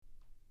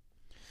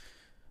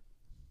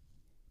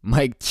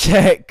Mic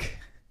check.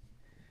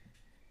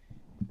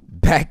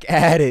 Back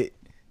at it.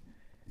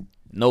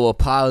 No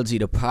Apology,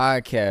 the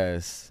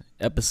podcast.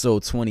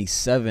 Episode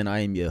 27. I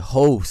am your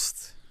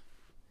host,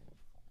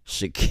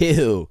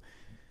 Shaquille.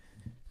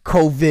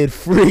 COVID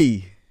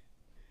free.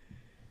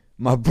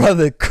 My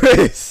brother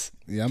Chris.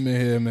 Yeah, I'm in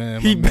here,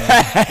 man. He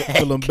back.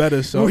 Feeling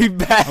better, so We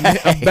back.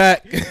 I'm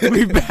back.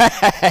 We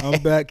back.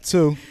 I'm back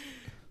too.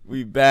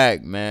 We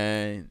back,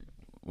 man.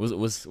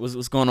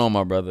 What's going on,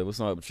 my brother? What's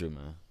up with you,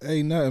 man?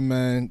 Ain't nothing,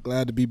 man.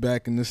 Glad to be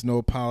back in this No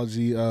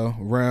Apology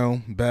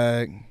realm.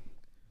 Back.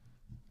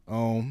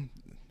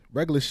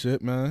 Regular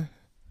shit, man.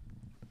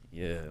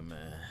 Yeah,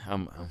 man.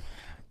 I'm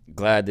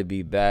glad to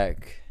be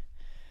back.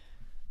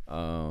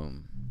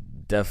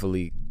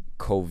 Definitely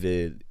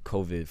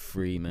COVID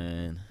free,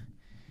 man.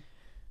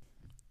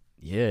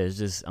 Yeah, it's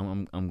just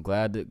I'm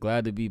glad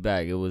to be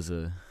back. It was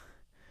a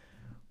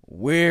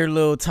weird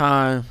little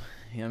time.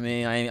 You know what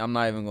I mean? I'm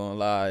not even gonna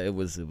lie. It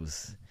was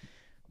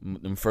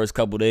them first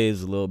couple days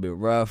was a little bit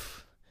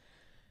rough.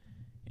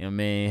 You know what I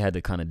mean? Had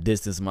to kind of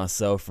distance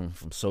myself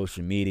from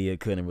social media.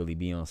 Couldn't really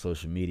be on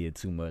social media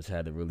too much.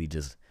 Had to really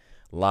just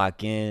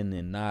lock in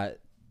and not,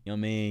 you know what I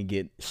mean,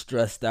 get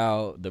stressed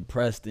out,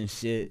 depressed and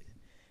shit.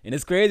 And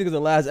it's crazy because the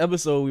last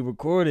episode we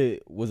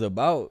recorded was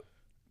about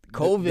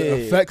COVID.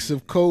 The effects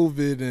of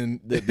COVID and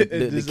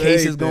the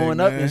cases going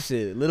up and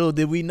shit. Little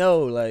did we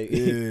know, like.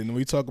 Yeah, and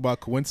we talk about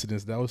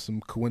coincidence. That was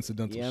some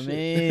coincidental shit. You know what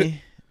I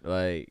mean?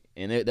 Like,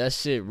 and that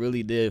shit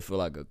really did feel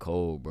like a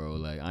cold, bro.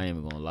 Like, I ain't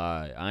even gonna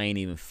lie. I ain't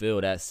even feel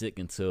that sick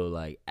until,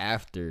 like,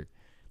 after,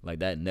 like,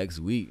 that next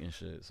week and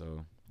shit.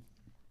 So,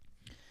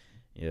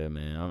 yeah,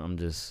 man.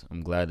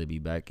 I'm glad to be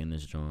back in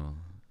this joint.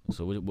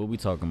 So, what we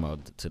talking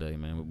about today,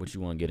 man? What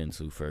you want to get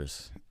into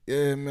first?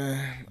 Yeah,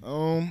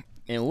 man.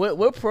 And what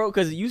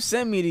because you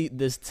sent me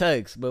this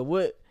text, but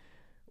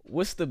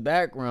what's the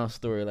background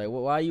story? Like,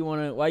 why you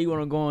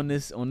wanna go on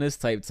this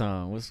type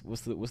time? What's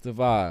the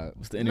vibe?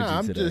 What's the energy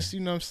I'm today? just, you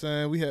know what I'm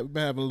saying? We've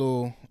been having a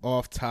little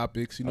off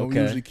topics. You know, Okay.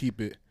 We usually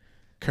keep it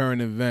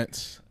current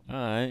events. All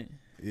right.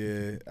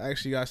 Yeah, I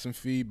actually got some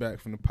feedback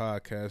from the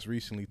podcast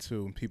recently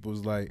too, and people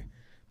was like,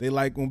 they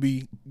like when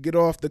we get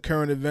off the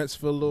current events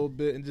for a little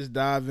bit and just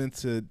dive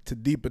into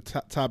deeper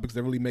topics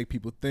that really make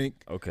people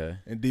think. Okay.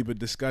 And deeper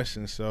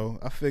discussion. So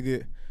I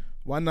figured,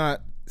 why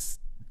not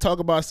talk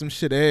about some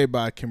shit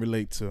everybody can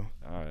relate to?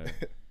 All right.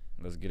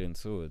 Let's get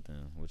into it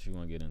then. What you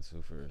want to get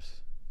into first?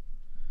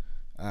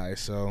 All right,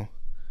 so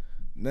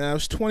now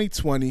it's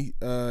 2020.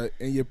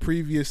 In your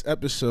previous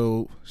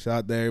episode, shout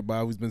out to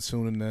everybody who's been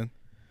tuning in.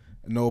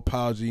 No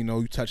Apology, you know,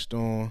 you touched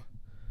on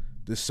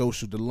the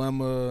social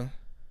dilemma,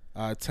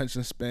 our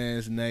attention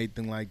spans and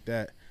everything like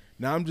that.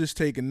 Now I'm just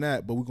taking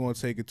that, but we're going to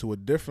take it to a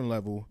different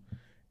level,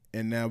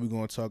 and now we're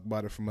going to talk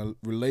about it from a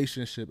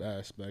relationship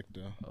aspect,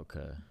 though.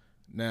 Okay.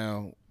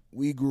 Now,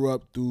 we grew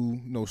up through,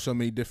 you know, so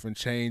many different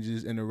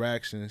changes,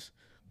 interactions.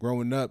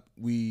 Growing up,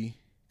 we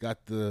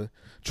got the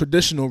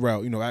traditional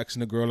route, you know,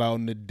 asking a girl out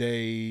on a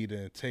date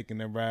and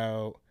taking her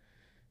out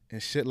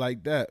and shit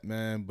like that,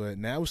 man. But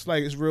now it's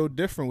like it's real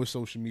different with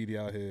social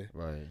media out here.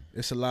 Right.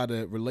 It's a lot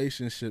of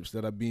relationships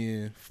that are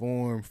being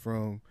formed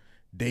from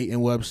dating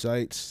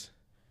websites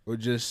or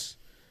just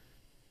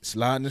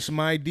sliding into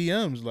my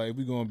DMs, like,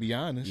 we're going to be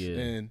honest. Yeah.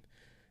 And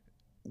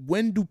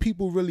when do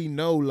people really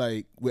know,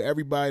 like, with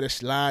everybody that's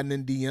sliding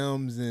in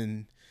DMs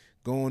and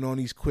going on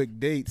these quick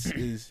dates,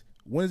 is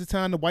when is the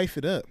time to wife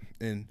it up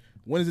and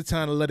when is the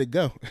time to let it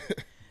go?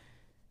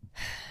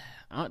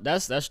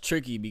 That's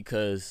tricky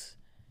because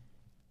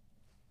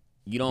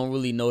you don't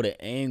really know the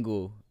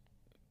angle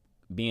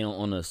being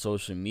on a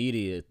social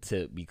media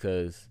tip,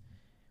 because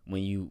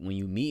when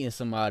you meeting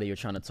somebody or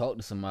trying to talk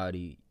to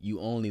somebody,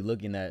 you only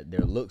looking at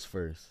their looks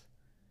first.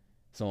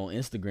 So on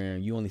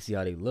Instagram, you only see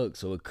how they look.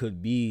 So it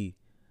could be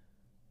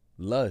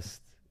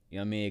lust. You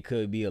know what I mean? It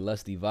could be a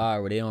lusty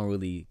vibe where they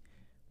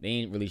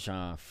ain't really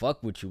trying to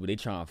fuck with you, but they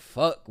trying to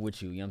fuck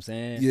with you. You know what I'm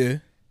saying? Yeah.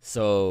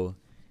 So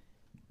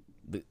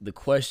the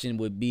question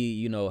would be,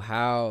 you know,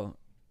 how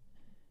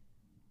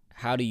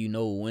do you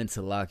know when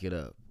to lock it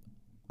up?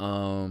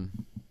 And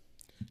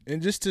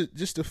just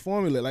to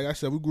formulate, like I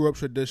said, we grew up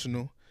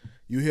traditional.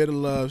 You hear the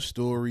love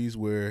stories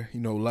where,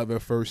 you know, love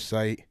at first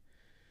sight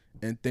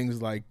and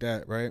things like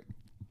that, right?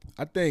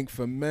 I think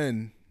for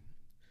men,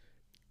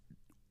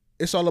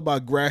 it's all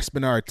about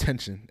grasping our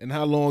attention and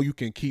how long you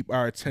can keep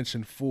our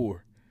attention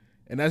for.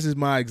 And that's just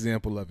my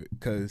example of it.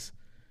 Because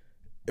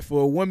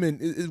for a woman,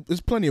 there's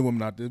plenty of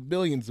women out there,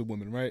 billions of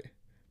women, right?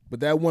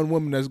 But that one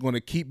woman that's going to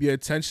keep your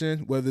attention,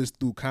 whether it's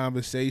through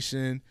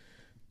conversation,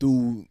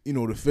 through, you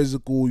know, the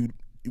physical, you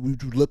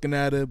looking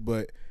at her,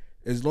 but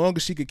as long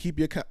as she could keep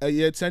your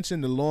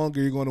attention, the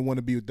longer you're going to want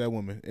to be with that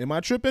woman. Am I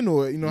tripping,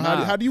 or, you know,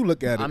 how do you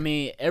look at it? I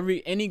mean,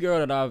 any girl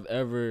that I've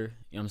ever, you know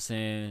what I'm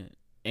saying,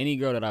 any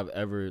girl that I've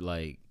ever,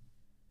 like,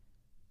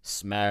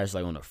 smashed,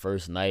 like, on the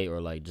first night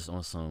or, like, just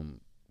on some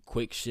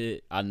quick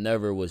shit, I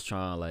never was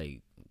trying to,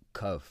 like,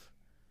 cuff.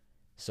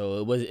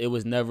 So it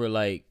was never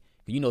like,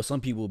 You know,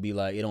 some people be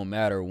like, it don't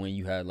matter when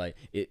you had like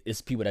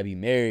it's people that be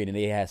married and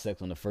they had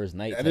sex on the first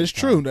night. That is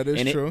true. That is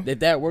and true. If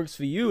that works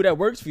for you, that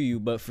works for you.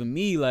 But for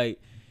me, like,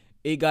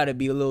 it got to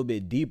be a little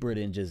bit deeper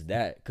than just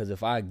that. Because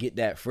if I get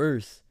that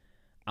first,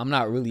 I'm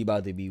not really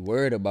about to be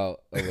worried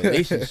about a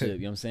relationship. You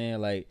know what I'm saying?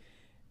 Like,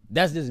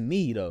 that's just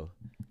me though.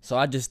 So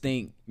I just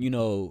think, you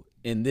know,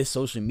 in this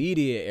social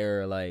media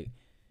era, like,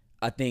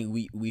 I think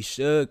we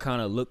should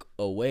kind of look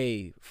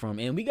away from,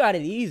 and we got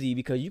it easy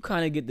because you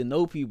kind of get to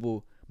know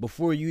people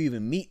before you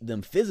even meet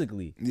them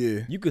physically.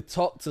 Yeah. You could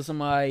talk to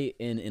somebody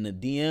in the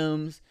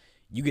DMs.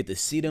 You get to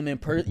see them in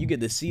person. You get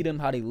to see them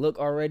how they look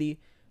already.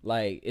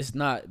 Like, it's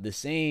not the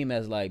same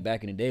as like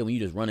back in the day when you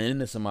just running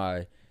into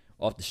somebody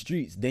off the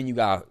streets. Then you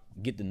gotta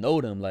get to know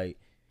them. Like,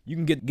 you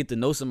can get to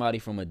know somebody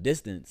from a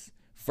distance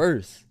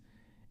first,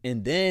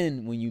 and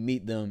then when you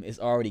meet them, it's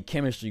already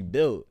chemistry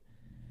built.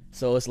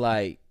 So it's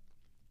like,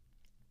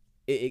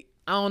 I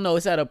don't know.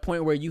 It's at a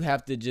point where you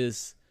have to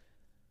just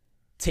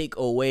take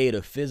away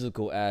the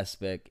physical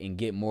aspect and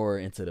get more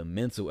into the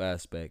mental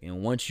aspect.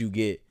 And once you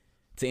get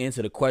to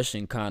answer the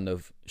question kind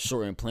of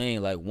short and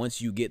plain, like,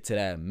 once you get to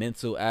that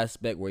mental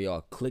aspect where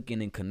y'all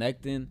clicking and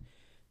connecting,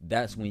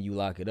 that's when you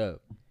lock it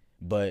up.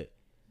 But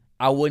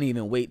I wouldn't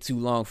even wait too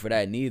long for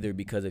that neither,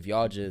 because if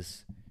y'all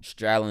just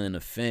straddling the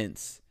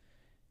fence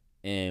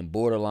and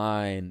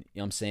borderline, you know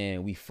what I'm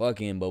saying, we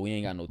fucking but we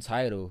ain't got no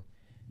title,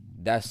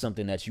 that's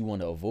something that you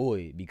want to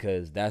avoid,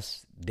 because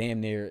that's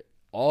damn near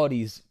all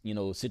these, you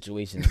know,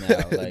 situations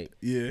now. Like,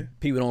 yeah,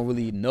 people don't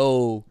really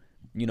know,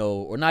 you know,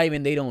 or not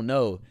even they don't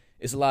know.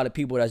 It's a lot of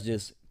people that's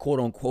just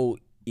quote unquote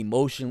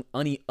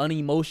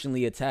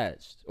unemotionally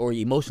attached or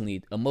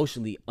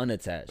emotionally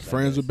unattached.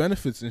 Friends with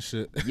benefits and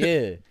shit.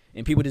 Yeah,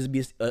 and people just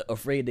be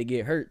afraid to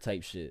get hurt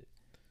type shit.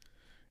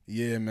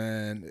 Yeah,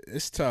 man,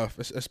 it's tough,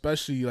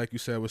 especially like you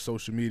said with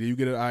social media. You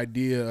get an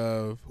idea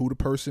of who the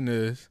person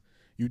is.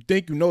 You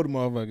think you know the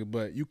motherfucker,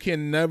 but you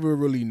can never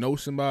really know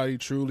somebody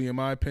truly, in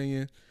my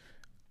opinion,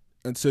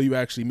 until you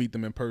actually meet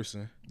them in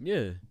person.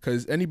 Yeah,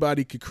 because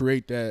anybody could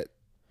create that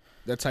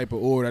type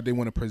of aura that they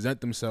want to present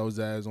themselves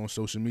as on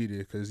social media,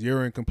 because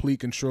you're in complete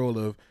control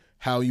of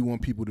how you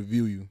want people to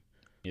view you.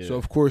 Yeah. So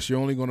of course you're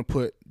only going to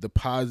put the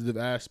positive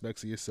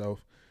aspects of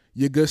yourself,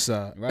 your good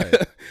side. Right.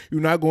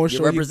 You're not going to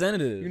show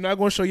representative. You're not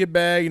going to show your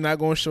bad. You're not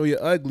going to show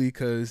your ugly,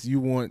 because you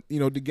want, you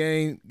know, to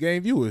gain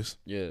viewers.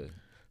 Yeah.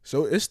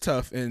 So it's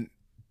tough. And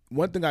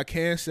one thing I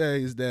can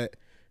say is that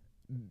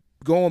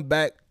going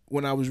back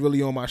when I was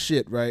really on my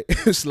shit, right,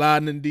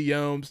 sliding in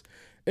DMs,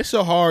 it's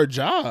a hard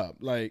job.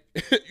 Like,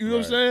 you know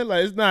what I'm saying?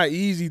 Like, it's not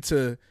easy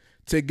to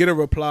get a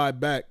reply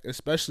back,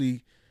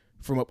 especially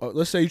from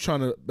let's say you're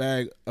trying to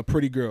bag a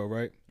pretty girl,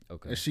 right?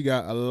 Okay. And she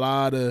got a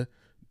lot of,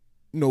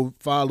 you know,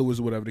 followers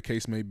or whatever the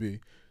case may be.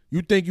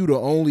 You think you the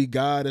only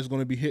guy that's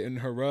going to be hitting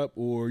her up,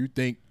 or you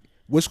think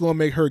what's going to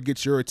make her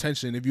get your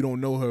attention if you don't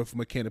know her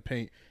from a can of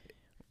paint?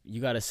 You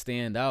got to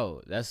stand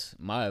out. That's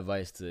my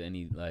advice to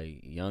any, like,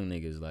 young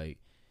niggas, like,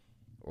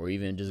 or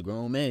even just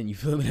grown men, you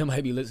feel me, that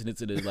might be listening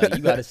to this. Like,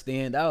 you got to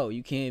stand out.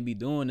 You can't be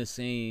doing the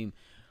same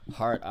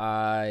heart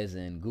eyes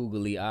and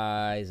googly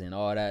eyes and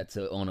all that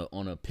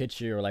on a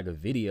picture or like a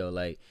video.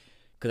 Like,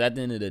 because at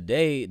the end of the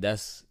day,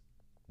 that's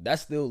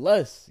still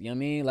lust. You know what I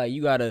mean? Like,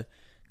 you got to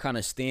kind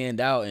of stand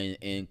out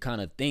and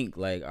kind of think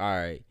like, all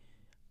right,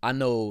 I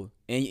know,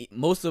 and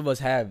most of us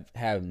have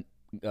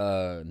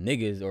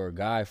niggas or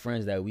guy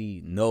friends that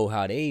we know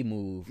how they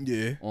move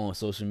on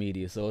social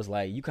media. So it's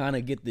like you kind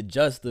of get the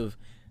gist of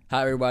how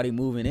everybody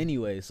moving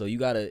anyway. So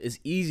it's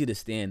easy to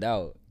stand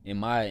out in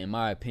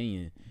my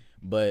opinion.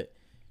 But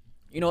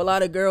you know, a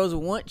lot of girls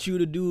want you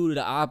to do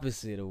the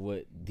opposite of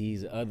what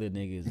these other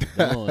niggas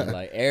are doing.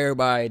 Like,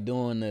 everybody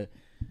doing the,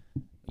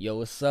 yo,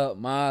 what's up,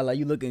 ma? Like,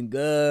 you looking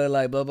good,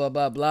 like, blah, blah,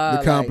 blah, blah.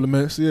 The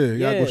compliments, like, you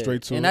gotta go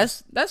straight to it. And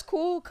that's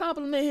cool,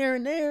 compliment here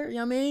and there, you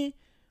know what I mean?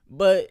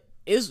 But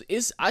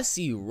it's I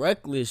see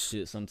reckless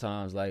shit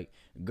sometimes, like,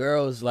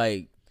 girls,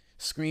 like,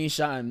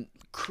 screenshotting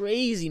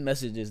crazy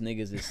messages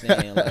niggas is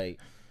saying,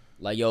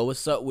 like, yo,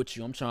 what's up with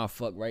you? I'm trying to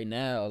fuck right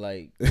now,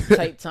 like,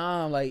 type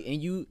time, like,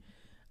 and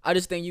I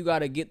just think you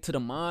gotta get to the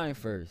mind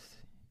first.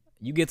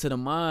 You get to the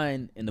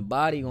mind, and the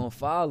body gonna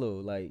follow.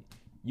 Like,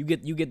 you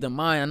get the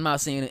mind. I'm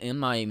not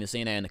even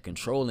saying that in a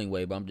controlling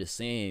way, but I'm just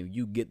saying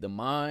you get the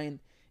mind,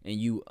 and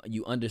you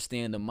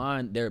understand the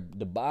mind.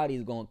 The body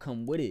is gonna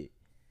come with it.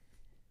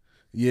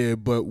 Yeah,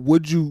 but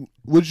would you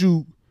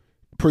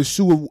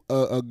pursue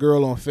a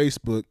girl on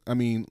Facebook? I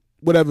mean,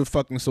 whatever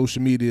fucking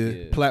social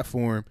media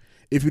platform,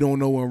 if you don't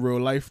know her in real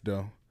life,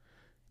 though.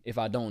 If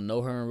I don't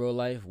know her in real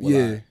life,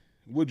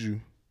 would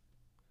you?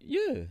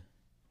 Yeah.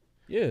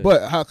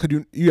 But how could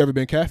you ever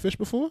been catfished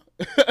before?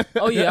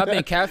 Oh yeah, I've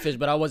been catfished,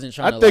 but I wasn't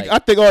trying I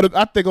think all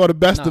the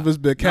best of us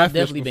been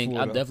catfished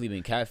before. I've definitely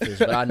been catfished,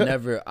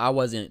 but I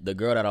wasn't the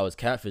girl that I was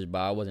catfished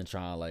by. I wasn't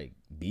trying to like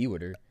be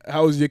with her.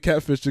 How was your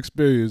catfish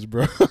experience,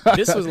 bro?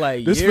 This was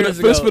like years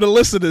ago. This for the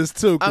listeners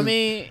too. I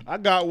mean, I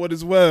got one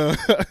as well.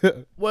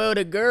 Well,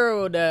 the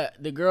girl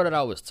that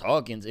I was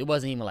talking to, it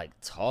wasn't even like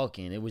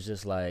talking. It was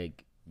just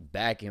like,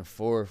 back and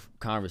forth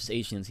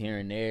conversations here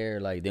and there.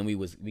 Like then we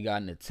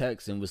got in the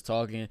text and was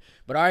talking,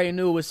 but I already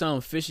knew it was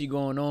something fishy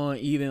going on.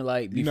 Even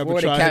like You before never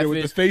the tried to hit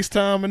it catfish. with the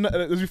FaceTime, and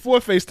it was before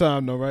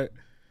FaceTime though, right?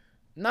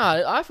 Nah,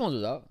 the iPhones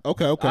was out.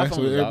 Okay. iPhones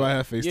So was everybody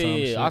out. had FaceTime. Yeah,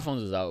 and shit.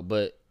 iPhones was out,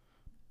 but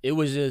it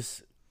was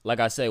just like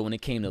I said, when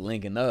it came to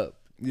linking up,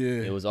 Yeah.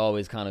 it was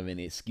always kind of an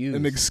excuse.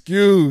 An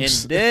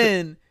excuse. And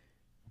then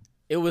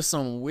it was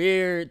some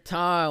weird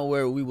time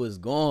where we was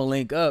going to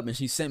link up, and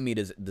she sent me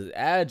the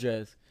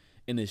address,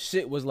 and the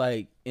shit was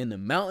like in the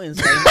mountains,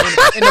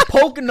 like, in the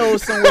Poconos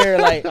somewhere.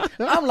 Like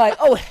I'm like,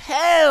 oh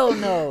hell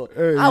no!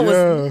 Hey, I was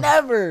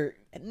yeah.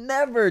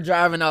 never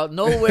driving out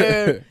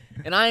nowhere,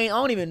 and I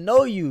don't even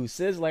know you,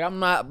 sis. Like I'm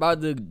not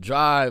about to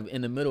drive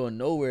in the middle of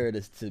nowhere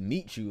to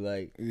meet you.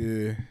 Like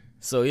Yeah.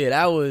 so yeah,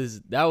 that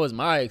was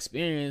my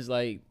experience.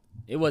 Like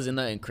it wasn't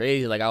nothing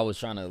crazy. Like I was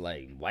trying to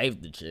like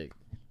wife the chick.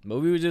 But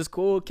we were just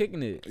cool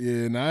kicking it.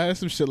 Yeah, and I had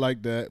some shit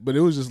like that, but it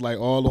was just like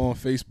all on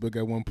Facebook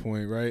at one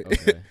point, right?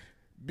 Okay.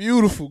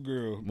 Beautiful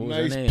girl, What was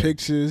her nice name?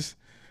 pictures.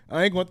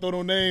 I ain't gonna throw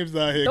no names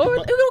out here. No,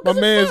 'cause it don't my give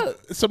a man's fuck.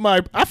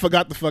 somebody. I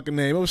forgot the fucking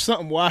name. It was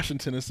something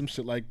Washington or some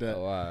shit like that.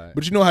 Oh, all right.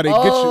 But you know how they get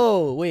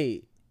Oh,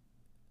 wait.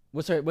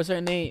 What's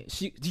her name?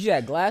 She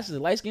had glasses,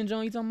 light skin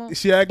Joan you talking you. about?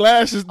 She had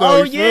glasses though.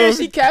 Oh you yeah, feel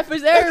she me?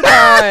 catfished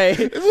everybody.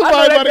 Somebody I know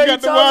might have that girl you got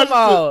to talking watch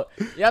about.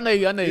 Yeah, I know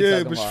you Yeah,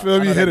 talking but about. you feel I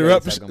me? know Hit that her girl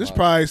up. you This talking about.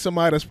 probably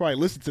somebody that's probably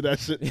listened to that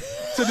shit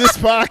to this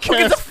podcast. Who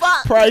gives a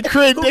fuck? Probably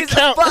create Who the gives a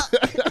account.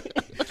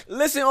 fuck?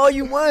 Listen all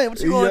you want. What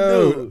you gonna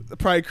do?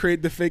 Probably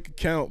create the fake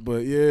account,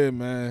 but yeah,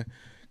 man,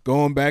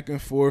 going back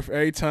and forth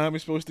every time we're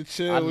supposed to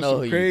chill I with know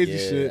some you. crazy Yeah,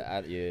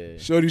 shit. yeah.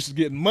 Shorty's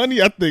getting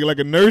money, I think, like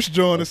a nurse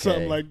joint or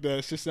something Okay. like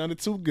that. Shit sounded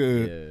too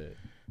good. Yeah.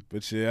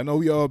 But yeah, I know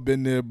we all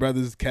been there,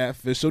 brothers,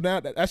 catfish. So now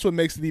that's what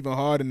makes it even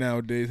harder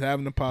nowadays,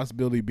 having the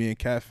possibility of being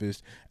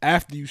catfished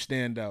after you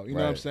stand out. You know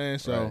what I'm Right, saying?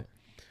 So right.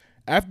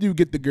 after you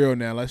get the girl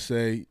now, let's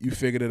say you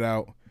figured it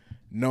out,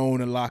 known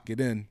to lock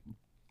it in.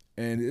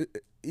 And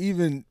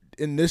even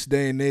in this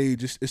day and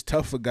age, it's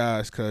tough for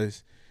guys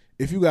because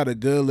if you got a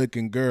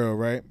good-looking girl,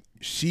 right,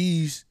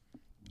 she's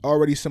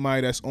already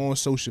somebody that's on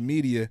social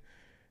media.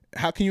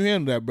 How can you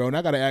handle that, bro? And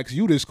I got to ask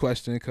you this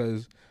question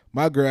because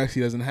my girl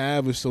actually doesn't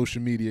have a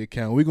social media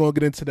account. We're going to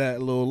get into that a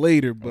little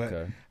later, but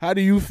Okay. how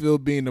do you feel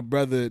being a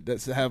brother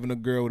that's having a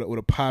girl with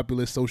a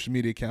popular social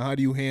media account? How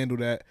do you handle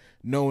that,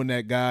 knowing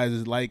that guys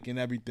is liking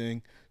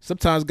everything?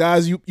 Sometimes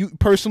guys you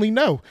personally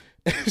know,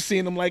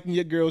 seeing them liking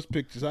your girl's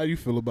pictures. How do you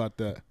feel about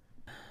that?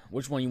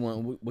 Which one you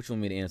want? Which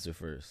one me to answer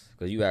first?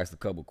 Because you asked a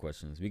couple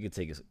questions. We could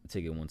take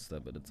it one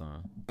step at a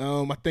time.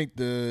 I think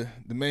the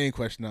main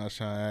question I was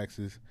trying to ask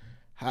is,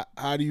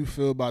 how do you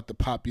feel about the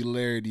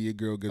popularity your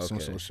girl gets on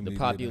social media?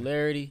 The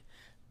popularity.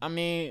 I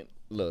mean,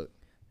 look.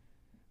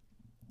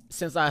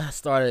 Since I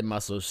started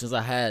since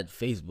I had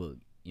Facebook, you know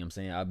what I'm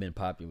saying, I've been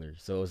popular.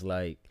 So it's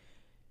like,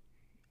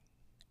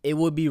 it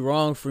would be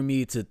wrong for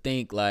me to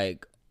think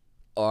like,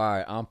 all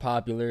right, I'm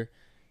popular,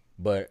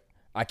 but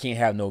I can't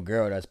have no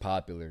girl that's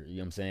popular. You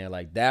know what I'm saying?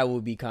 Like that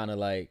would be kind of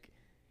like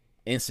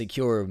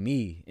insecure of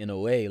me in a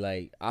way.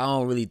 Like I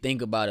don't really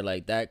think about it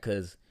like that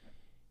because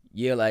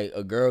yeah, like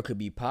a girl could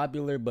be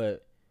popular,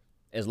 but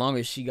as long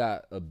as she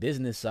got a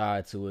business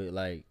side to it,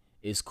 like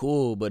it's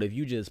cool. But if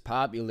you just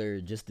popular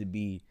just to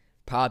be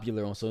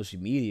popular on social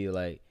media,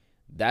 like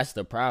that's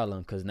the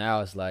problem. Cause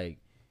now it's like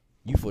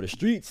you for the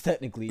streets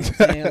technically. You know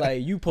what I'm saying?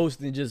 Like you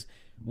posting just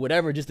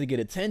whatever just to get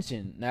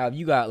attention. Now if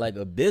you got like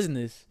a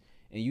business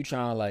and you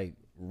trying to like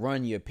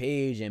run your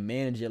page and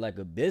manage it like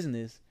a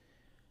business,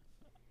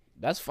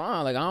 that's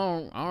fine. Like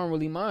I don't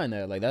really mind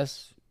that. Like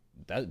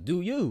that do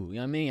you. You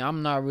know what I mean?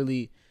 I'm not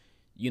really,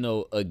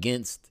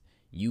 against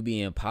you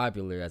being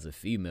popular as a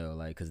female.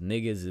 Like cause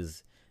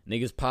niggas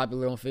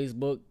popular on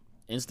Facebook,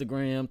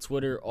 Instagram,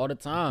 Twitter all the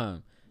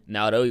time.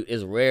 Now though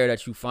it's rare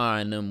that you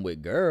find them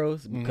with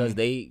girls because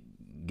they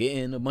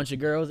getting a bunch of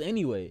girls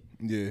anyway.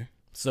 Yeah.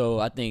 So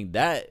I think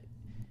that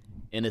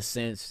in a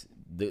sense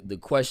the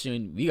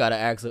question we gotta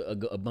ask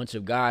a bunch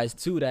of guys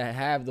too that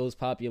have those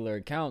popular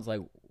accounts, like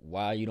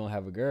why you don't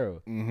have a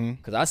girl?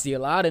 Because I see a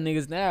lot of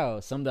niggas now,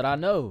 some that I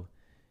know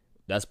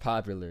that's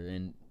popular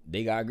and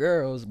they got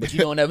girls, but you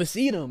don't ever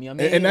see them. You know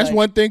what I mean? And that's like,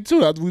 one thing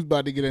too. I was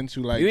about to get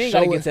into like you ain't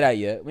gotta get to that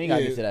yet. We ain't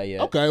gotta get to that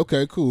yet.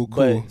 Okay, cool.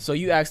 But so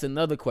you asked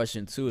another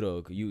question too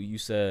though. You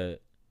said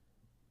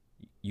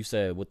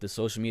with the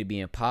social media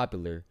being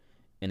popular,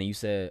 and then you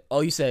said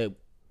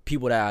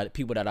people that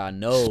I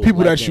know,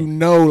 people that you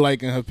know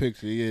liking her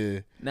picture. Yeah.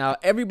 Now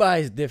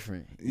everybody's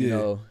different. You Yeah.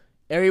 know,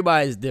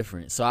 everybody's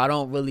different. So I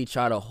don't really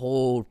try to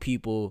hold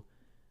people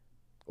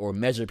or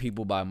measure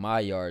people by my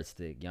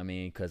yardstick. You know what I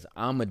mean? Because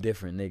I'm a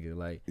different nigga.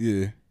 Like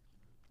Yeah.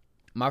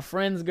 my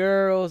friends'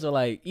 girls or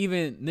like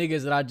even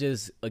niggas that I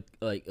just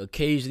like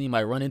occasionally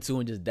might run into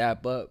and just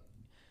dap up.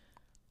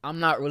 I'm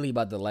not really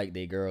about to like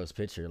their girl's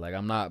picture. Like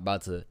I'm not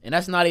about to, and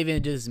that's not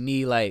even just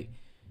me. Like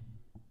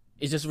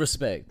it's just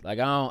respect. Like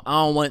I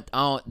don't want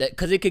that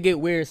because it could get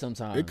weird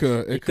sometimes. It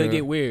could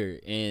get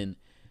weird, and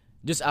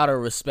just out of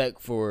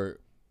respect for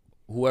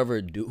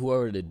whoever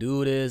the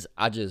dude is,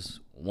 I just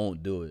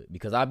won't do it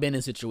because I've been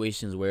in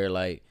situations where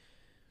like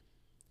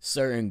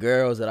certain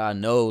girls that I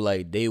know,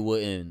 like they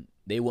wouldn't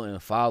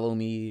follow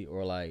me,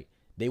 or like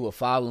they would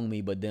follow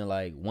me, but then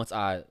like once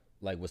I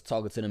like was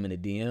talking to them in the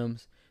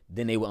DMs,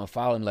 then they would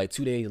unfollow me like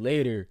 2 days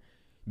later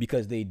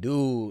because they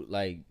do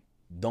like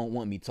don't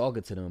want me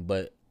talking to them.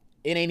 But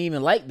it ain't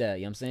even like that,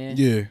 you know what I'm saying?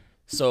 Yeah.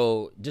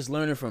 So just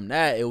learning from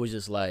that, it was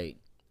just like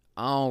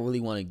I don't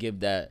really want to give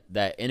that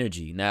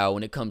energy. Now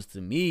when it comes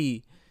to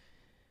me,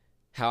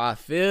 how I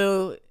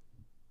feel,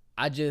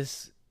 I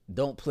just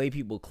don't play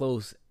people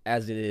close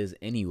as it is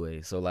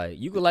anyway. So like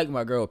you could like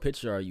my girl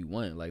picture all you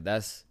want. Like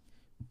that's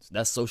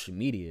social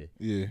media.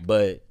 Yeah.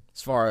 But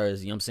as far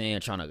as, you know what I'm saying,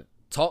 trying to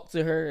talk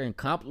to her and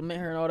compliment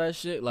her and all that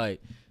shit,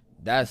 like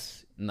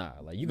that's nah.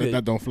 Like you could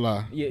That don't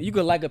fly. Yeah, you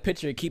could like a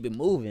picture and keep it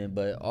moving,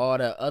 but all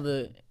that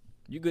other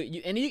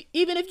even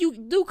if you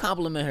do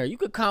compliment her, you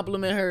could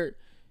compliment her,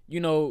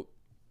 you know,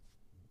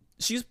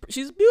 she's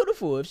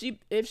beautiful. If you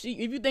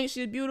think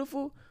she's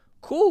beautiful,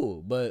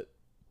 cool. But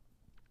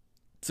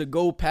to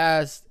go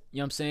past, you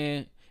know what I'm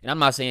saying? And I'm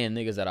not saying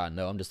niggas that I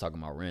know, I'm just talking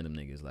about random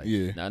niggas. Like,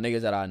 yeah. Now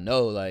niggas that I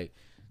know, like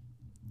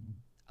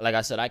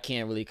I said, I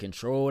can't really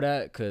control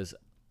that because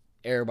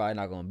everybody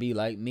not gonna be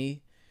like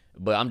me.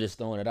 But I'm just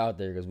throwing it out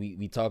there because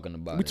we talking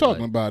about it. We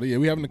talking about it. Yeah,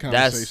 we having a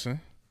conversation.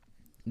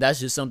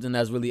 That's just something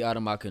that's really out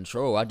of my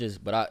control.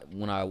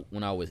 When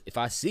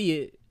I see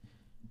it,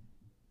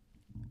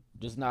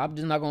 I'm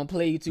just not gonna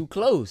play you too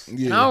close.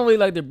 Yeah. And I don't really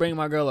like to bring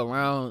my girl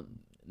around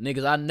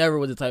niggas. I never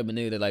was the type of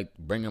nigga that like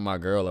bringing my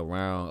girl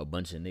around a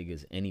bunch of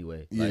niggas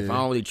anyway. Like if I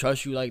don't really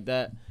trust you like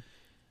that,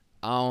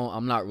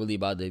 I'm not really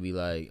about to be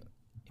like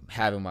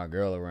having my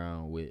girl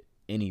around with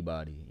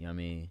anybody. You know what I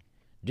mean?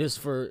 Just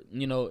for,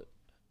 you know,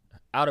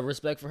 out of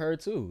respect for her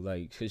too.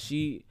 Like, cause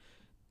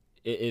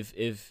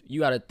if you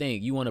gotta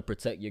think, you want to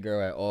protect your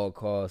girl at all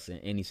costs in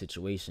any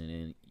situation,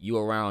 and you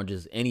around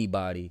just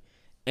anybody,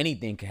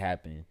 anything could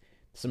happen.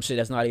 Some shit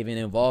that's not even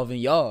involving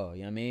y'all.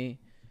 You know what I mean?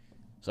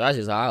 So that's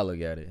just how I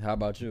look at it. How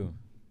about you?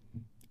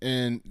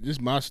 And this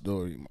is my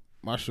story.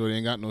 My shorty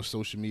ain't got no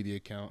social media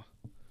account.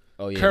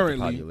 Oh yeah,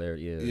 currently,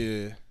 popularity.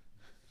 Yeah.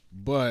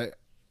 But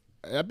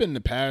I've been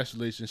in past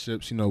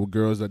relationships, you know, with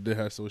girls that did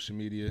have social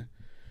media,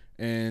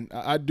 and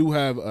I do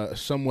have a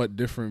somewhat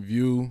different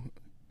view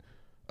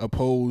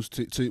opposed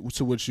to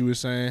what you were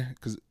saying,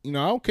 because, you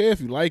know, I don't care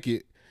if you like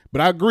it,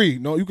 but I agree.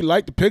 No, you can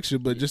like the picture,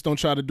 but just don't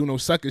try to do no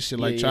sucker shit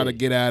like try to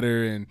get at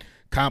her and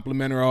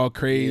compliment her all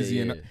crazy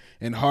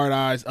and hard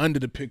eyes under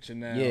the picture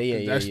now.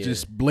 That's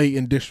just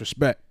blatant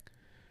disrespect.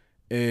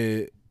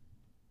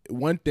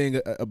 One thing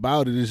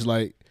about it is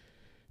like,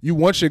 you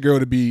want your girl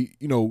to be,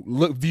 you know,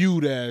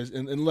 viewed as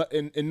and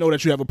know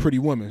that you have a pretty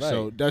woman. Right.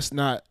 So that's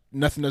not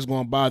nothing that's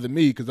going to bother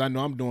me because I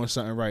know I'm doing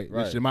something right.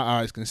 Which my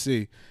eyes can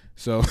see.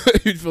 So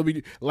you feel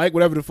me? Like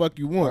whatever the fuck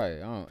you want.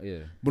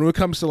 Right. But when it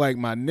comes to like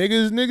my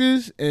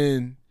niggas,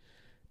 and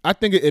I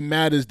think it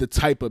matters the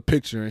type of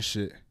picture and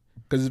shit.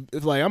 Because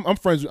if like I'm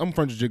friends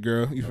with your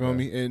girl, you feel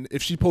me? And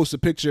if she posts a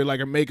picture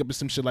like her makeup or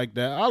some shit like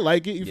that, I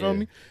like it, you feel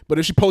me? But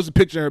if she posts a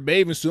picture of her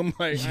bathing suit, I'm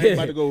like, I ain't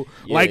about to go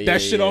like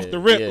that shit off the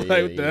rip.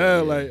 Like what the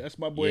hell? Like that's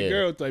my boy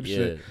girl type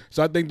shit.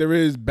 So I think there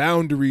is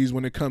boundaries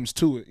when it comes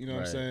to it. You know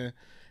what I'm saying?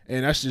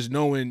 And that's just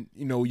knowing,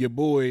 you know, your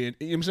boy. And,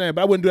 you know what I'm saying?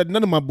 But I wouldn't do that to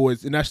none of my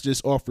boys. And that's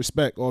just off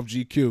respect, off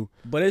GQ.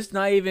 But it's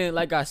not even,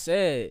 like I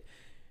said,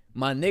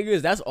 my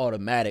niggas, that's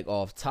automatic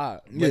off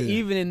top. But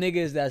even in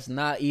niggas that's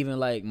not even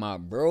like my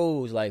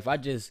bros, like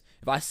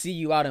if I see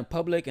you out in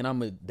public and I'm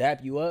gonna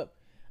dap you up,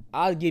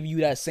 I'll give you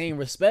that same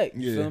respect.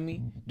 You feel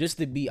me? Just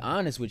to be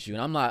honest with you.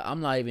 And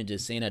I'm not even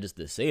just saying that just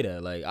to say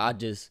that. Like I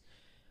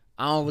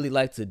don't really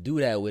like to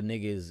do that with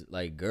niggas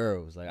like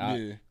girls.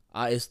 Like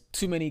it's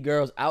too many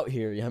girls out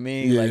here, you know what I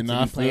mean? Like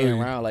to be playing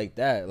around like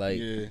that.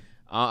 Like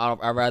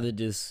I'd rather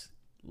just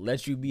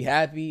let you be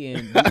happy,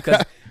 and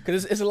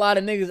because it's a lot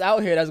of niggas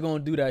out here that's gonna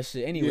do that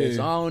shit anyway.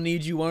 So I don't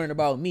need you worrying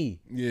about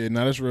me. Yeah,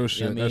 no, that's real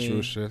shit. You know that's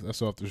real shit.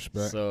 That's off the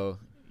respect. So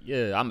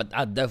yeah,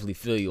 I definitely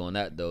feel you on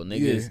that though,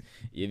 niggas.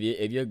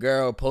 If your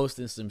girl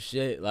posting some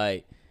shit,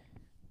 like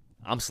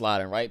I'm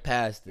sliding right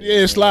past it.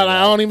 Yeah, sliding. Like,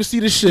 I don't even see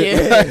the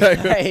shit.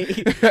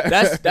 Like,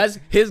 that's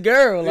his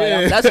girl.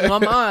 Like that's in my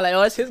mind. Like,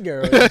 oh, that's his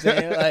girl. You know what I'm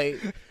saying?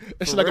 Like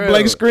it's like a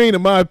blank screen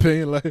in my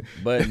opinion. Like,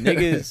 but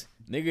niggas,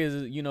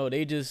 you know,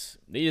 they just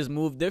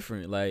move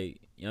different. Like,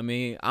 you know what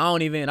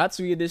I mean? I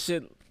tweeted this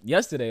shit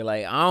yesterday.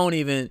 Like, I don't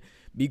even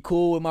be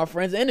cool with my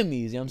friends'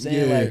 enemies. You know what I'm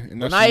saying? Like,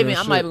 I'm not even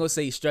gonna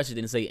say stretch it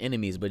and say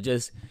enemies, but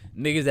just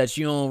niggas that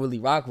you don't really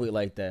rock with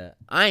like that.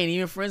 I ain't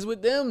even friends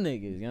with them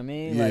niggas. You know what I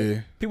mean?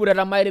 Like, people that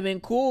I might have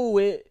been cool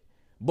with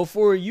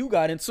before you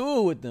got into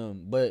it with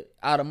them. But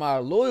out of my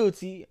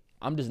loyalty,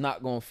 I'm just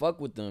not gonna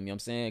fuck with them. You know what I'm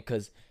saying?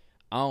 Because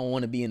I don't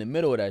want to be in the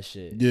middle of that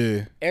shit.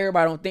 Yeah.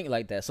 Everybody don't think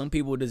like that. Some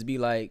people just be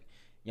like,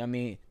 you know what I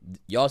mean?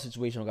 Y'all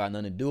situation don't got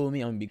nothing to do with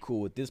me. I'm going to be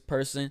cool with this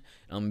person.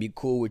 I'm going to be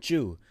cool with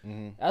you.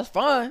 Mm-hmm. That's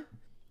fine.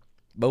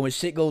 But when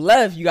shit go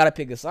left, you got to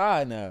pick a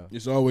side now.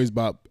 It's always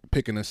about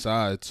picking a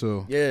side,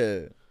 too.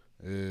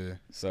 Yeah.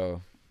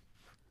 So,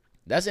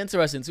 That's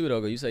interesting too, though.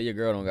 Cause you say your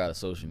girl don't got a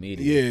social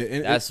media. Yeah,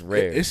 and that's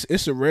rare.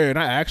 It's a rare, and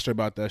I asked her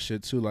about that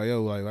shit too. Like,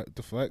 yo, like what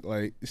the fuck?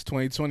 Like, it's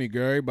 2020,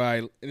 girl.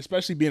 Everybody, and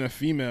especially being a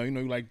female, you know,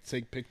 you like to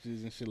take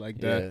pictures and shit like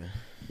that. Yeah.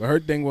 But her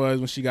thing was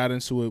when she got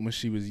into it when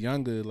she was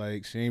younger,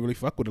 like she ain't really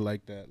fuck with it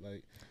like that.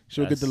 Like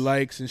she'll get the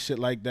likes and shit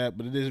like that,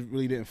 but it just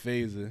really didn't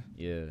phase her.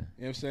 Yeah. You know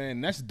what I'm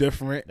saying? That's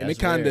different.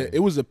 That's and rare. it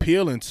was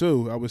appealing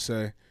too, I would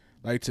say.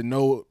 Like to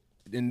know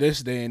in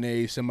this day and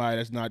age, somebody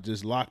that's not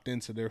just locked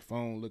into their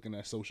phone looking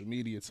at social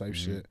media type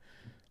shit.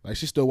 Like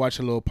she still watch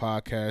a little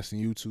podcast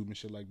and YouTube and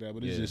shit like that,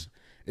 but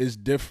it's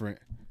different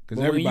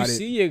because everybody. When you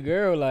see your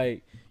girl,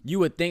 like you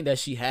would think that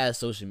she has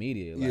social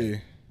media.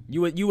 Like,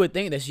 you would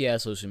think that she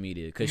has social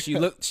media because she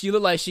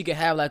look like she could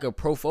have like a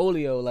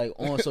portfolio like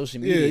on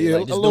social media.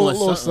 Like, just a doing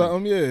little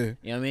something. Yeah. You know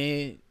what I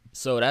mean?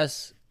 So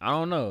that's I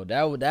don't know.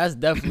 That's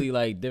definitely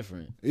like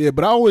different. Yeah,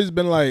 but I always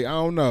been like I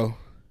don't know.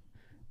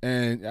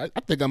 And I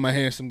think I'm a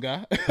handsome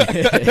guy.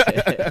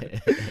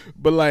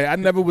 But, like, I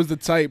never was the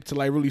type to,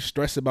 like, really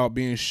stress about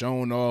being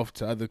shown off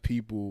to other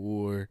people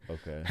or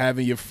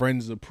having your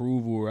friends'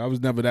 approval. I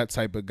was never that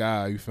type of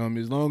guy, you feel me?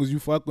 As long as you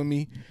fuck with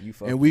me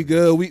and we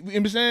good. You know what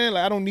I'm saying?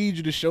 Like, I don't need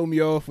you to show me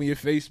off on your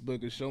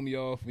Facebook or show me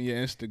off on your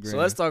Instagram. So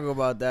let's talk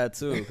about that,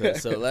 too.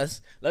 So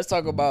let's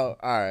talk about,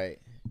 all right.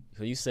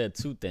 So you said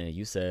two things.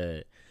 You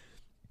said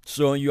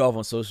showing you off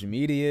on social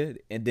media,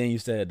 and then you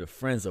said the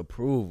friends'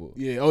 approval.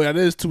 Yeah, oh yeah,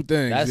 there's two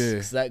things.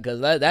 Because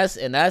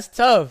that's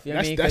tough. You know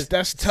what I mean?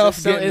 That's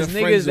tough. It's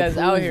niggas that's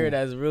out here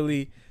that's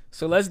really.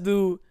 So let's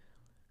do,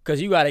 because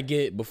you gotta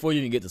get before you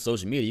even get to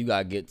social media, you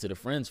gotta get to the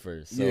friends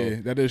first. So yeah,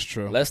 that is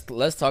true.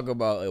 Let's talk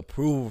about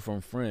approval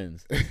from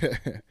friends.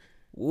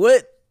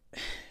 What?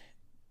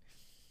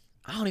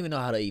 I don't even know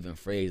how to even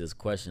phrase this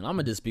question. I'm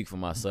gonna just speak for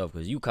myself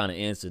because you kind of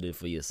answered it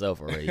for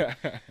yourself already.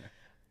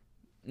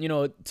 You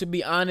know, to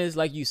be honest,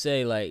 like you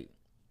say, like,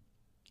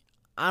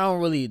 I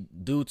don't really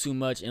do too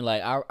much. And,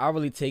 like, I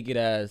really take it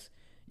as,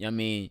 you know what I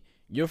mean,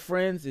 your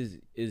friends is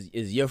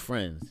your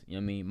friends. You know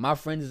what I mean? My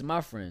friends is my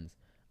friends.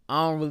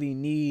 I don't really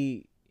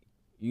need,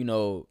 you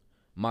know,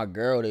 my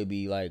girl to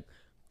be, like,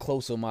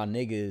 close with my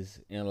niggas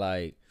and,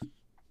 like,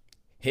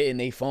 hitting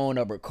their phone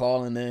up or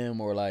calling them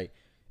or, like,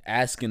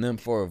 asking them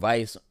for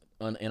advice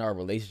in our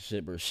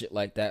relationship or shit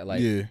like that.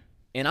 Like, yeah.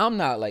 And I'm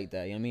not like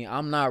that. You know what I mean?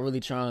 I'm not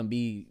really trying to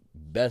be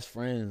best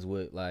friends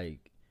with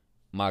like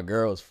my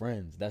girl's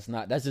friends. That's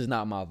just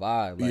not my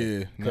vibe. Like,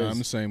 yeah, no, I'm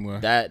the same way.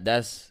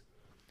 That's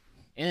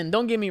and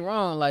don't get me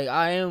wrong, like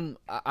I'd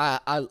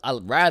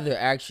rather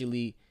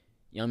actually,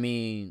 you know what I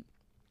mean,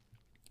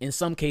 in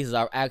some cases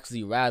I'd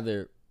actually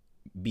rather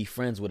be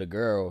friends with a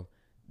girl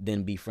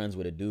than be friends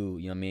with a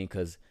dude, you know what I mean?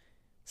 Cuz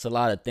it's a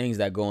lot of things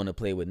that go into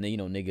play with, you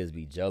know, niggas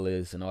be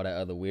jealous and all that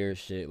other weird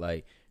shit.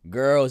 Like,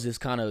 girls is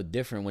kind of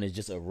different when it's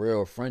just a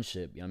real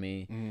friendship, you know what I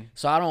mean? Mm-hmm.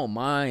 So I don't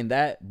mind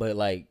that, but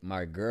like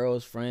my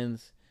girl's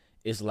friends,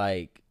 it's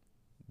like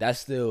that's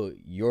still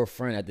your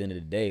friend at the end of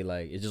the day.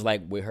 Like, it's just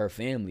like with her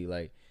family,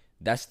 like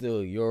that's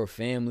still your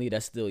family,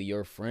 that's still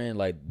your friend.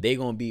 Like, they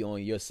gonna be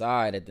on your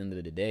side at the end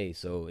of the day.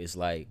 So it's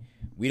like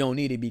we don't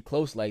need to be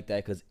close like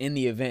that, because in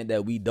the event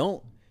that we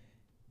don't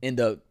end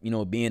up, you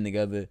know, being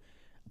together,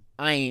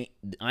 I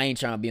ain't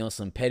trying to be on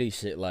some petty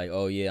shit like,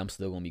 oh yeah, I'm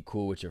still gonna be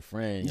cool with your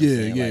friend.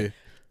 You know yeah. Like,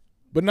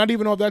 but not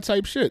even all that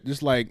type shit.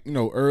 Just like, you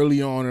know,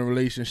 early on in a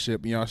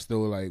relationship, y'all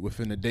still like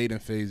within the dating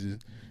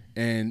phases,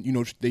 and you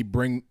know they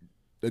bring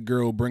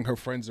her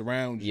friends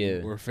around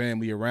you or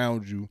family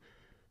around you.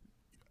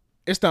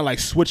 It's not like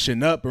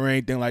switching up or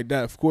anything like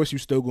that. Of course, you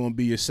still gonna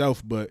be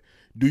yourself, but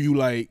do you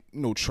like, you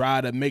know,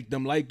 try to make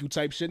them like you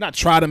type shit? Not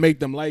try to make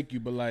them like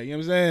you, but like, you know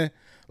what I'm saying?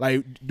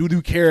 Like, do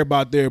you care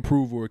about their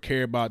approval or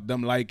care about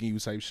them liking you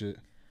type shit?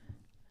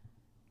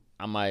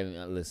 I might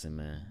listen,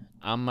 man.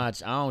 I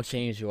don't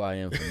change who I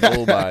am for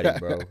nobody,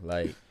 bro.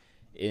 Like,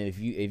 if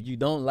you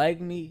don't like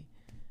me,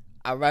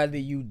 I'd rather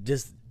you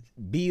just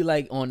be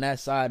like on that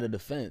side of the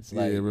fence.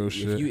 Like, real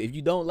shit. If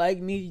you don't like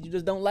me, you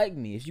just don't like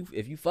me.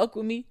 If you fuck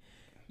with me,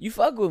 you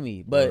fuck with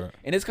me. But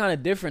and it's kind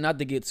of different, not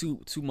to get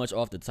too much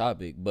off the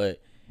topic,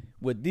 but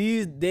with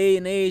these day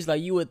and age,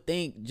 like, you would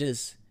think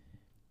just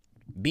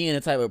being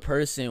the type of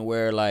person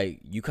where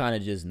like you kind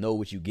of just know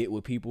what you get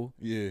with people.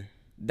 Yeah.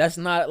 That's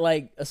not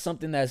like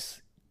something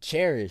that's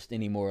cherished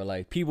anymore.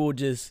 Like, people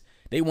just,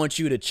 they want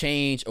you to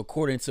change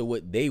according to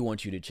what they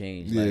want you to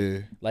change.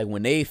 Like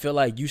when they feel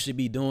like you should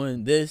be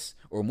doing this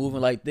or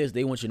moving like this,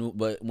 they want you to.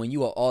 But when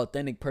you are an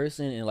authentic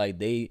person and like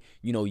they,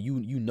 you know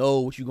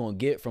what you're gonna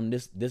get from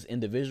this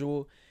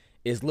individual,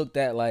 it's looked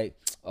at like,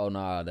 oh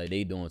nah, like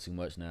they doing too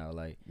much now.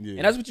 Like, and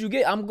that's what you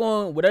get. I'm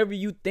going whatever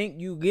you think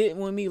you get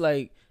with me.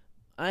 Like,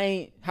 I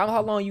ain't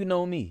how long you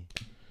know me.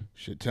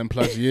 Shit,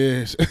 10+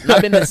 years.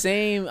 I've been the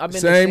same. I've been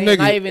same the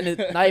same.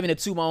 nigga. Not even to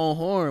toot my own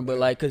horn, but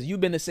like, cause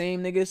you've been the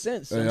same nigga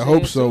since. Hey, I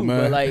hope so, too.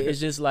 man. But like, it's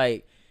just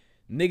like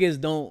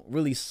niggas don't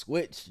really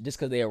switch just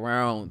cause they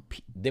around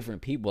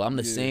different people. I'm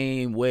the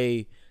same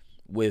way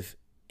with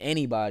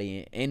anybody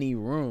in any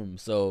room.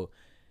 So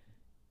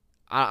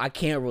I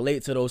can't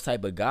relate to those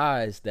type of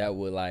guys that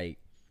would like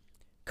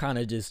kind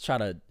of just try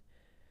to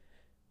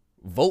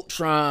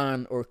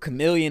Voltron or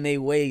chameleon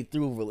their way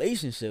through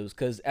relationships,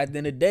 because at the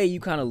end of the day you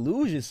kind of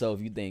lose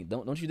yourself. You think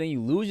don't you think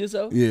you lose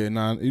yourself? Yeah,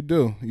 nah, you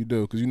do,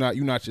 because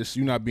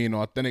you're not being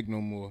authentic no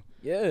more.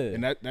 Yeah,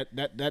 and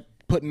that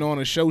putting on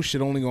a show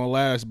shit only gonna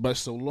last but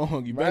so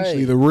long. Eventually,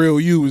 right. the real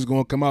you is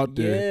gonna come out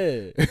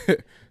there. Yeah.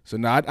 So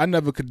nah, I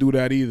never could do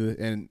that either,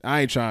 and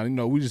I ain't trying.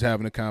 We just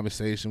having a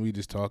conversation. We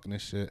just talking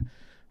and shit.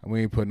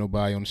 We ain't putting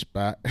nobody on the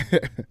spot.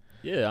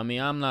 Yeah, I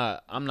mean, I'm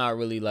not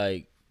really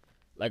like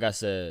I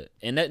said,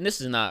 and this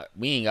is not,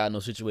 we ain't got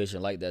no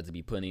situation like that to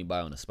be putting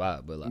anybody on the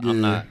spot, but like,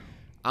 Yeah.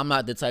 I'm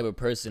not the type of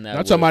person that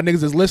I'm talking about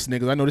niggas that's listening,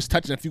 because I know this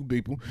touching a few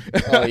people.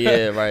 Oh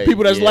yeah, right.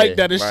 People that's yeah, like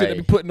that and right. shit that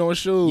be putting on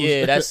shows.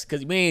 Yeah, that's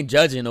because we ain't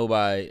judging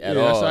nobody at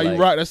all. That's how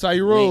you rock. That's how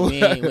you roll.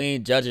 We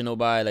ain't judging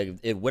nobody. Like,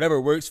 if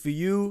whatever works for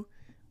you,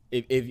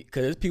 if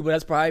because there's people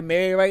that's probably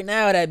married right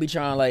now that be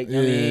trying, like, I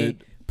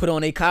mean, put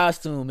on a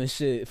costume and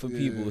shit for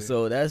people.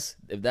 So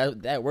if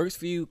that works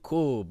for you,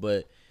 cool.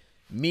 But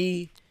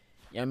me,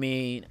 I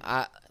mean,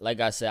 like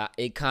I said,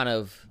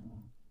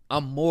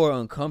 I'm more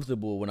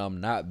uncomfortable when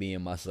I'm not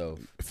being myself.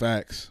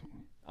 Facts.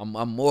 I'm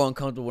more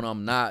uncomfortable when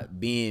I'm not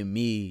being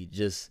me,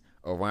 just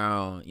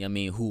around,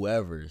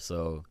 whoever.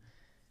 So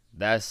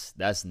that's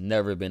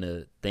never been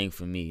a thing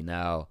for me.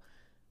 Now,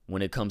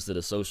 when it comes to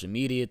the social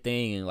media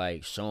thing and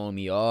like showing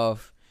me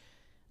off,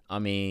 I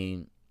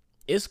mean,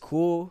 it's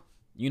cool.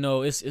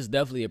 It's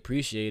definitely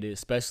appreciated,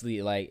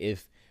 especially like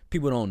if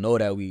people don't know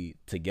that we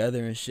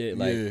together and shit.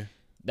 Like,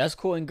 that's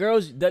cool. And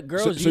girls.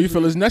 So you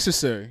feel it's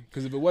necessary?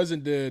 Because if it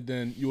wasn't there,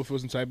 then you would feel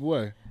some type of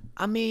way.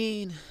 I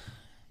mean,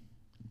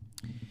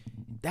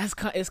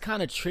 it's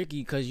kind of tricky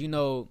because,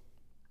 and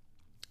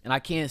I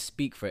can't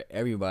speak for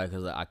everybody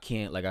because I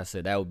can't, like I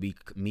said, that would be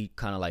me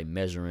kind of like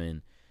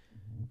measuring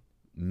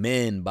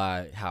men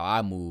by how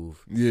I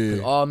move. Yeah.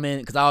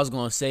 Because I was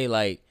going to say,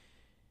 like,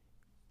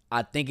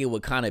 I think it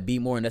would kind of be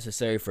more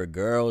necessary for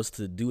girls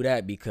to do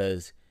that,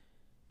 because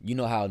you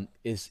know how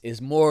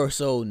it's more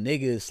so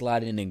niggas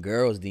sliding in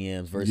girls'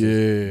 DMs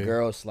versus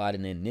girls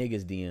sliding in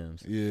niggas'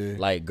 DMs. Yeah.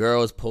 Like,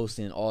 girls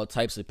posting all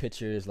types of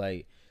pictures,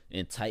 like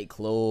in tight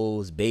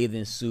clothes,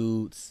 bathing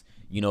suits,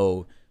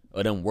 of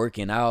them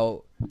working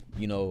out,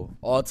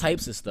 all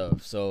types of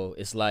stuff. So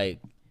it's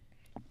like,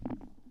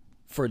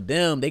 for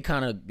them, they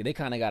kind of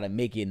got to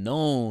make it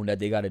known that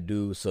they got to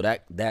do, so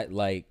that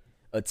like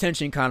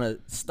attention kind of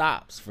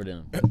stops for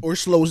them or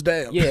slows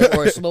down. Yeah,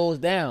 or it slows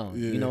down.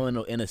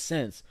 In a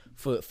sense.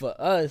 For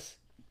us,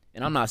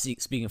 and I'm not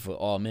speaking for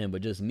all men,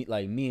 but just me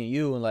and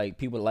you and like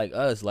people like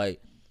us,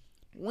 like,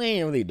 we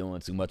ain't really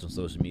doing too much on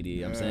social media.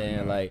 You know what I'm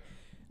saying? Like,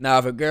 now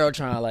if a girl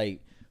trying to like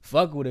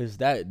fuck with us,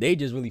 that they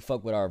just really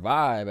fuck with our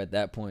vibe at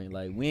that point.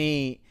 Like,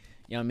 we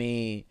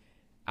ain't,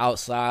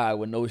 outside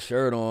with no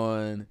shirt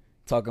on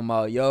talking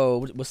about,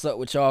 yo, what's up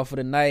with y'all for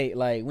the night?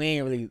 Like, we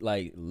ain't really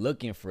like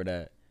looking for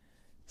that.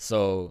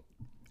 So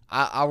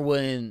I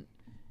don't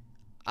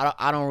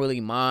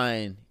really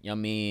mind.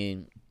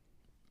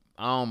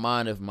 I don't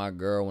mind if my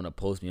girl want to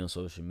post me on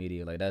social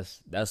media. Like,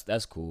 that's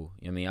cool.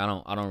 I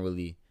don't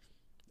really.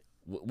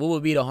 What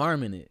would be the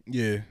harm in it?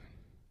 Yeah.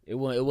 It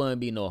wouldn't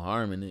be no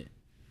harm in it.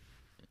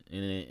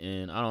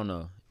 And I don't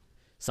know.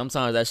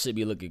 Sometimes that shit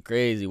be looking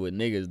crazy with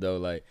niggas though.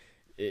 Like,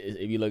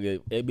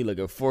 it be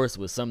looking forced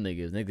with some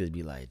niggas. Niggas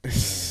be like, damn,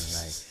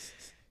 like,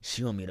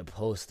 she want me to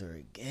post her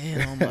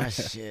again on my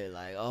shit.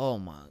 Like, oh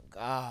my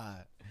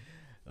God.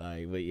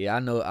 Like, but yeah, I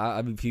know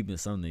I be peeping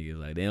some niggas,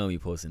 like, they don't be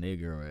posting their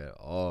girl at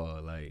all.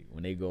 Like,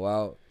 when they go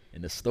out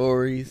in the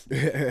stories,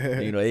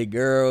 their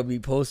girl be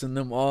posting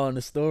them all in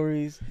the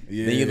stories.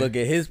 Yeah. Then you look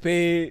at his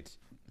page,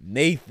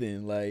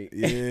 Nathan, like,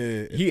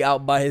 yeah, he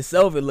out by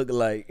himself, it look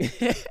like.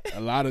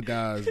 A lot of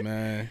guys,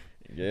 man.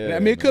 Yeah,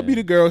 it could be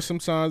the girl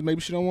sometimes. Maybe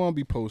she don't want to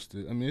be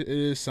posted. It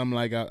is something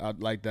like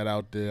like that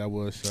out there, I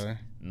would say.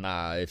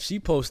 Nah, if she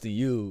posting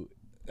you,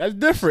 that's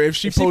different. If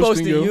she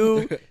posting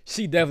you,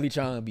 she definitely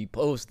trying to be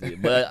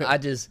posted. But I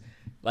just,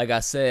 like I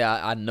said,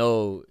 I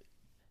know,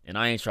 and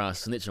I ain't trying to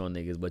snitch on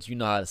niggas, but you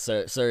know how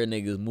certain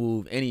niggas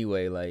move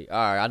anyway. Like, all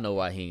right, I know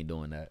why he ain't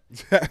doing that.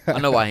 I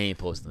know why he ain't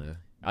posting her.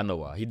 I know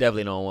why. He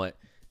definitely don't want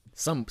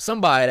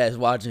somebody that's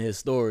watching his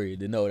story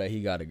to know that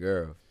he got a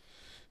girl.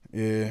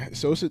 Yeah,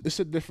 so it's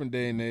a different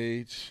day and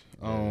age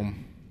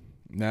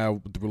now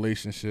with the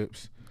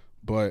relationships,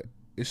 but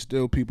it's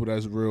still people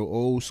that's real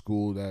old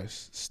school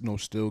that's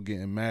still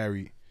getting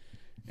married,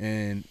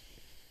 and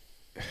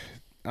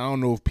I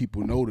don't know if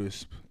people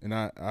notice, and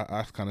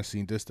I kind of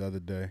seen this the other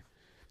day,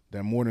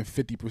 that more than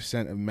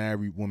 50% of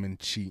married women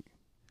cheat.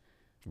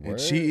 Word. And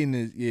cheating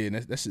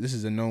is this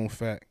is a known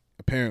fact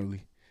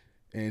apparently,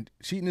 and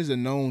cheating is a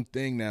known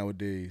thing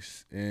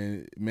nowadays.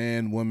 And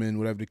man, woman,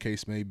 whatever the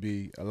case may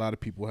be, a lot of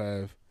people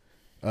have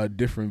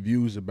different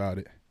views about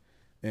it,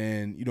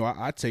 and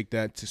I take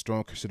that to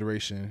strong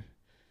consideration.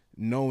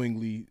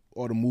 Knowingly,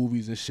 all the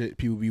movies and shit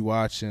people be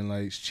watching,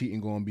 like,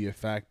 cheating gonna be a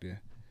factor.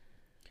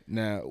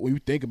 Now, when you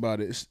think about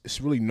it,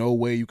 it's really no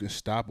way you can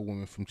stop a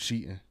woman from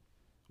cheating.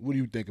 What do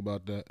you think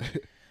about that?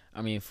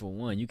 I mean, for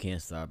one, you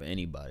can't stop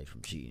anybody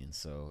from cheating.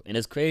 So, and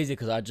it's crazy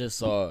because I just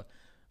saw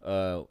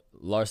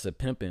Larsa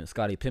Pimpin,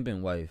 Scottie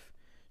Pimpin wife.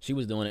 she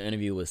was doing an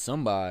interview with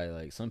somebody,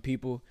 like some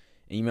people,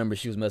 and you remember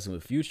she was messing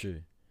with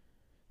Future.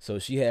 So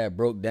she had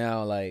broke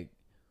down like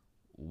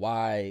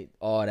why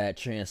all that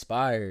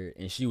transpired,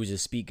 and she was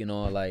just speaking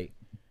on like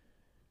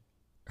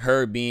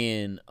her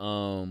being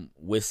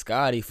with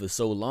Scotty for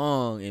so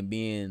long and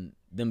being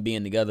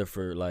together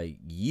for like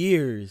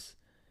years,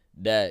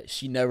 that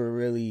she never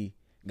really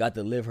got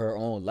to live her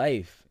own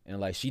life. And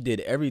like she did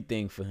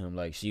everything for him.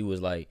 Like she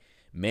was like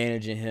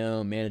managing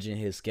him, managing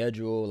his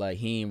schedule. Like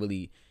he didn't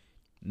really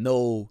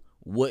know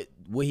what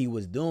he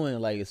was doing,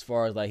 like as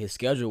far as like his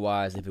schedule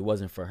wise, if it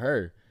wasn't for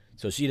her.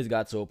 So she just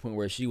got to a point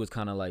where she was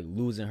kind of like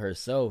losing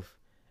herself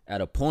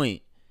at a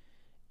point,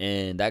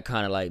 and that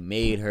kind of like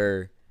made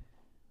her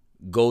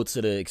go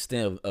to the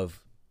extent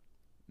of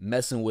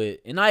messing with,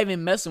 and not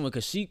even messing with,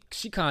 because she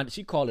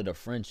called it a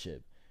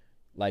friendship.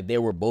 Like they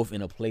were both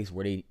in a place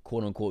where they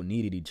quote unquote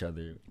needed each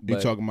other. You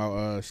talking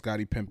about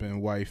Scottie Pippen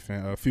wife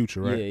and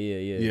Future, right?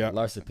 Yeah.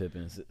 Larsa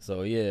Pippen.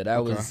 So yeah,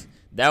 that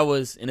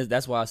was, and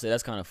that's why I said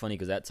that's kind of funny,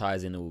 because that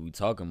ties into what we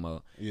talking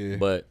about. Yeah.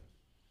 But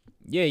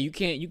yeah, you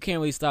can't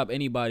really stop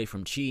anybody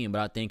from cheating,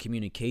 but I think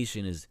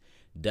communication is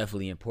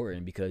definitely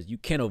important, because you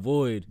can't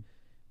avoid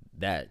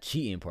that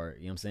cheating part.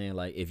 You know what I'm saying?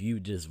 Like if you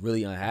just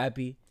really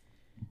unhappy,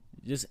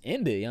 just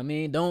end it. I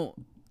mean, don't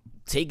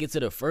take it to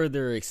the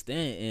further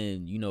extent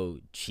and, you know,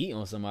 cheat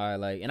on somebody.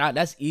 Like, and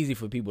that's easy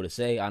for people to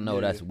say. I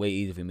know that's way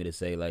easier for me to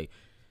say. Like,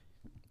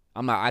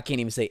 I can't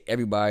even say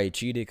everybody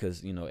cheated,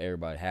 because, you know,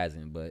 everybody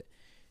hasn't. But,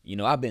 you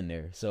know, I've been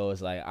there. So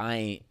it's like,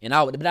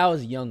 but that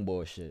was young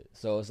boy shit.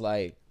 So it's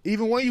like,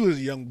 even when you was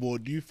a young boy,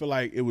 do you feel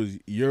like it was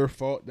your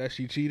fault that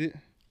she cheated?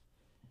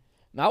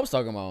 no, I was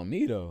talking about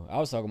me though. I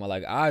was talking about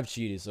like I've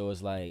cheated. So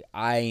it's like,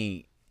 I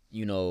ain't,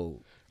 you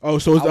know. Oh,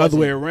 so it's the other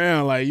way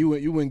around. Like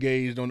you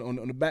engaged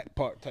on the back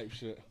part type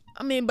shit.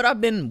 I mean, but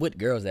I've been with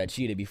girls that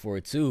cheated before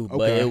too. Okay.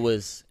 But it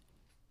was,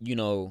 you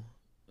know,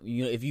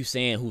 if you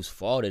saying whose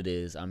fault it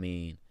is, I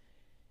mean,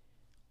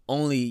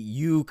 only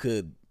you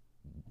could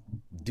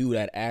do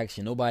that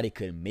action. Nobody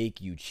could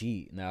make you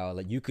cheat. Now,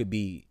 like you could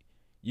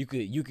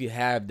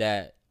have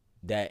that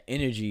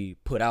energy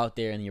put out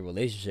there in your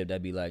relationship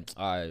that be like,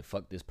 all right,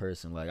 fuck this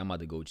person. Like I'm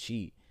about to go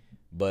cheat,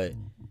 but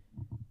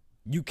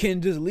you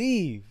can just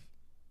leave.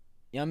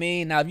 You know what I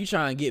mean? Now, if you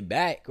try and get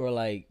back or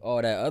like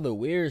all that other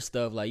weird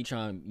stuff, like you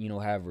trying, you know,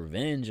 have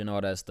revenge and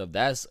all that stuff,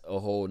 that's a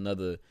whole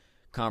nother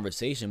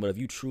conversation. But if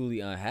you truly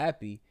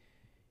unhappy,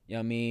 you know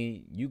what I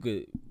mean, you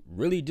could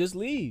really just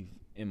leave.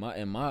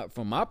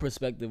 From my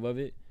perspective of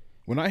it.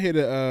 When I hear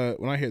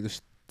the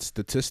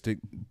statistic,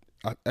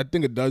 I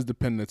think it does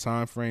depend on the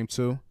time frame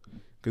too,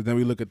 because then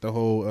we look at the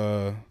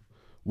whole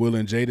Will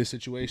and Jada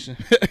situation.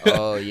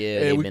 Oh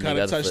yeah, and we kind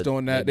of touched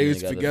on that. They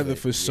was together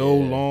for so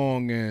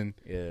long, and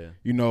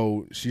you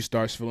know, she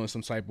starts feeling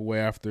some type of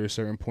way after a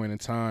certain point in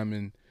time,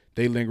 and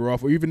they linger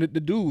off. Or even the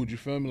dude, you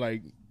feel me?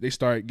 Like they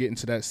start getting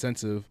to that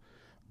sense of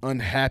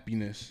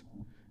unhappiness,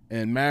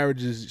 and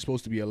marriage is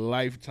supposed to be a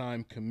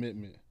lifetime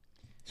commitment.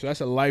 So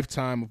that's a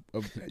lifetime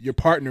of your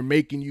partner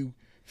making you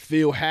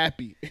feel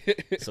happy.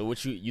 So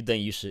what you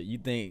think you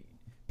think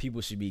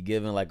people should be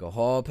given like a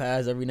hall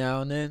pass every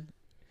now and then?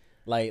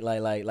 Like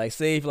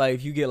say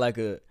if you get like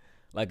a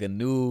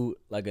new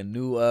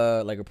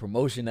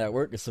promotion at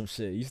work or some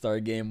shit, you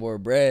start getting more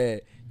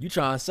bread, you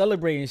try and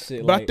celebrate and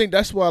shit. But I think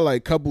that's why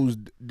like couples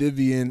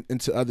divvy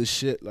into other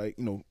shit, like,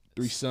 you know,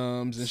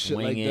 threesomes and shit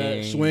like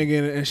that,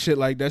 swinging and shit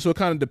like that. So it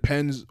kind of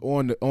depends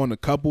on the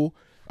couple.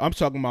 I'm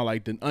talking about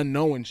like the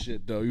unknowing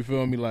shit though. You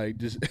feel me? Like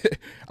just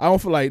I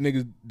don't feel like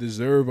niggas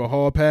deserve a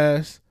hall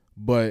pass,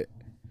 but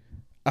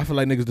I feel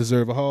like niggas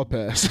deserve a hall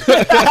pass.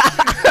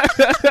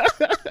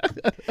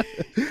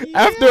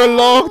 After a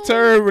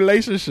long-term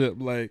relationship,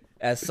 like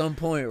at some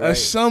point, right? At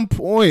some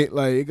point,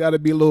 like it got to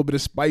be a little bit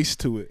of spice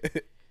to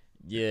it.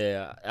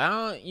 Yeah, I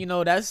don't. You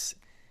know, that's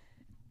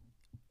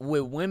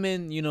with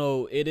women. You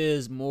know, it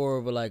is more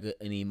of an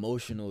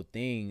emotional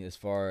thing as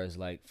far as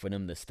like for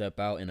them to step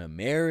out in a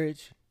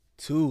marriage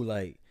too.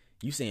 Like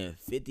you saying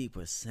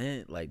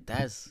 50%, like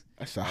that's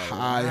a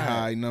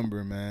high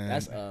number, man.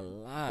 That's a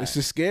lot. It's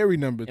a scary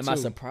number. Am I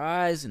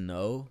surprised?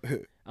 No.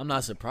 I'm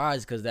not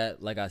surprised, because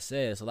that, like I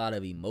said, it's a lot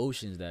of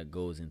emotions that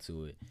goes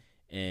into it.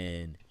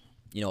 And,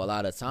 you know, a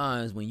lot of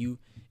times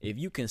if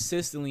you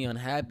consistently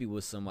unhappy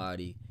with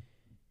somebody,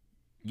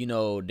 you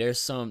know, there's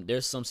some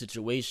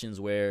situations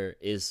where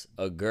it's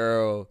a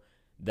girl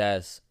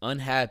that's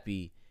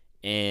unhappy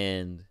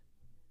and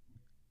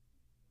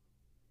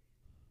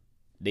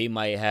they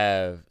might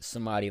have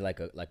somebody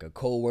like a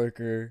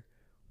coworker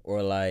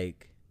or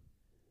like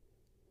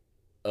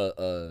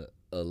a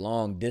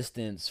long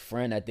distance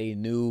friend that they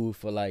knew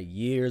for like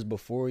years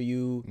before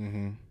you.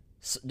 Mm-hmm.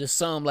 Just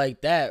something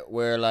like that,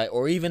 where like,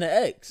 or even an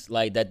ex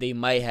like that they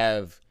might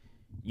have,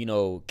 you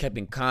know, kept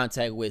in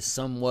contact with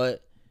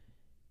somewhat,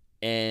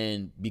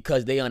 and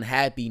because they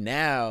unhappy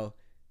now,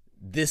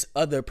 this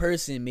other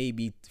person may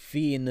be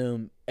feeding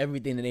them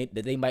everything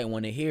that they might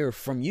want to hear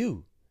from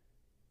you.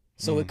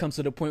 So it comes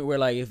to the point where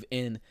like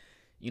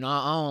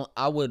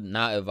I would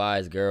not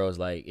advise girls,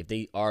 like if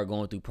they are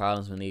going through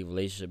problems in their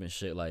relationship and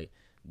shit, like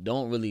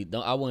don't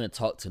I wouldn't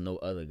talk to no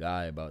other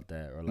guy about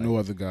that, or like No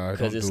other guy.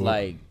 because it's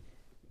like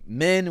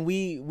men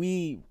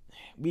we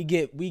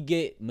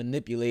get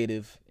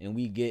manipulative, and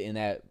we get in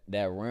that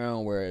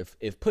realm where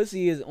if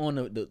pussy is on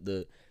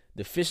the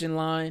fishing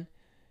line,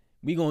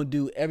 we gonna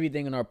do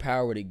everything in our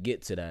power to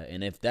get to that.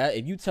 And if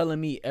you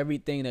telling me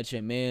everything that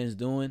your man's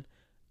doing,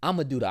 I'm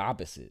gonna do the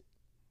opposite,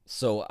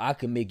 so I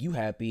can make you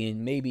happy,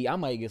 and maybe I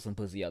might get some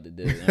pussy out the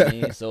deal. You know what I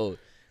mean? So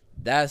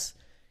that's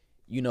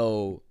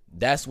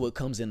that's what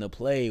comes into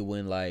play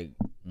when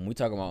we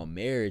talk about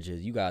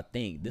marriages. You gotta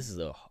think this is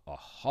a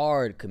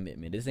hard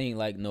commitment. This ain't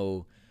like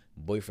no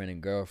boyfriend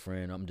and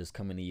girlfriend. I'm just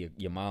coming to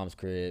your mom's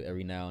crib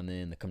every now and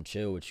then to come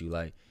chill with you.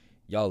 Like,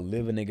 y'all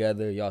living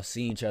together, y'all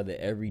see each other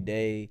every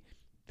day.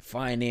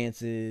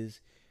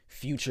 Finances,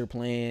 future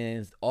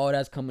plans, all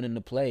that's coming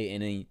into play.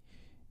 And then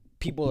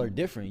people are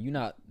different. You're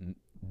not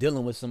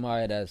dealing with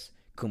somebody that's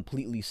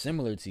completely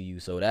similar to you,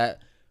 so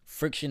that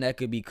friction that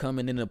could be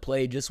coming into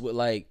play, just with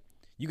like,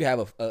 you could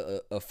have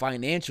a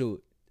financial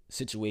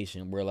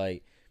situation where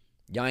like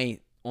y'all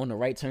ain't on the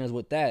right terms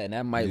with that, and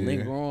that might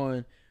linger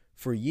on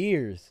for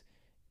years,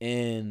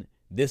 and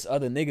this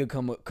other nigga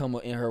come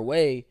in her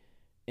way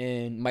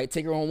and might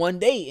take her on one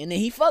date, and then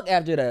he fuck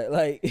after that.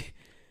 Like,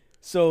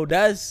 so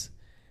that's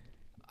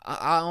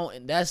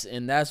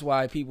that's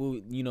why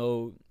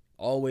people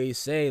always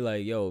say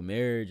like, yo,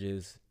 marriage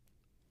is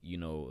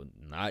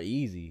not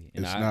easy.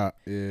 And it's not.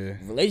 Yeah.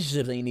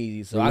 Relationships ain't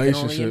easy. So I can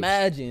only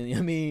imagine.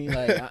 I mean,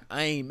 like,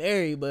 I ain't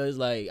married, but it's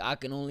like, I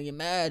can only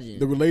imagine.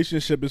 The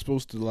relationship is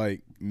supposed to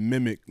like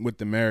mimic what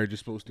the marriage is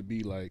supposed to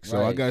be like.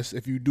 So I guess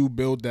if you do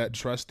build that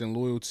trust and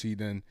loyalty,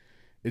 then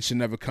it should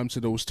never come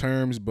to those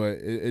terms. But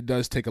it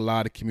does take a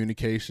lot of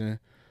communication,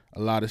 a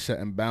lot of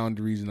setting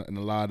boundaries, and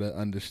a lot of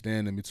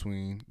understanding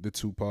between the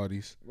two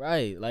parties.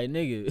 Right. Like,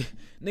 niggas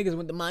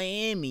went to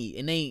Miami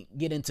and they ain't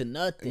get into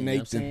nothing. You know what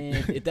I'm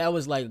saying? If that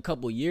was like a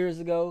couple years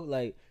ago,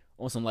 like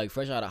on some like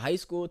fresh out of high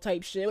school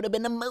type shit, it would have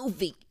been a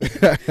movie.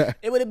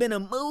 It would have been a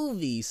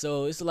movie.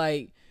 So it's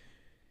like,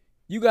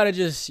 you gotta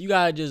just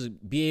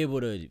be able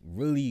to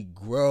really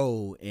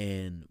grow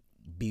and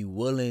be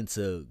willing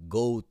to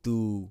go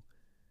through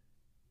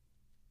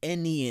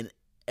any and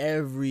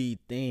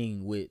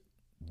everything with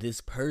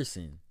this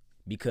person,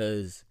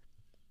 because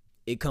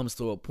it comes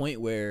to a point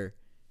where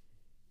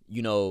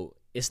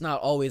it's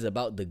not always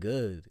about the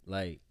good.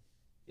 Like,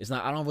 it's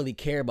not, I don't really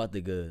care about the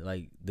good.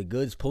 Like, the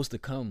good's supposed to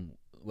come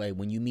like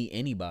when you meet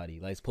anybody.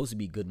 Like, it's supposed to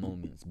be good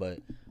moments, but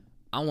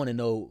I want to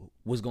know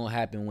what's gonna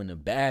happen when the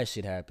bad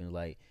shit happens.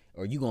 Like,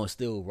 are you gonna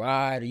still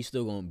ride? Are you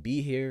still gonna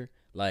be here?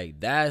 Like,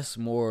 that's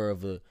more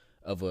of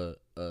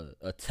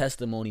a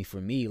testimony for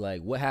me.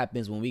 Like, what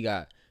happens when we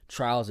got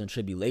trials and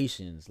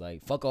tribulations?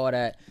 Like, fuck all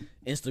that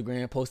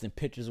Instagram posting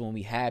pictures when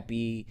we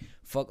happy.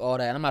 Fuck all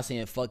that. And I'm not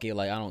saying fuck it,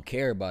 like I don't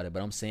care about it,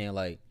 but I'm saying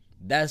like,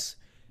 that's,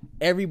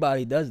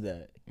 everybody does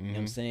that. You know what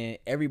I'm saying?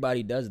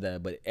 Everybody does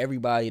that, but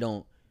everybody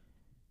don't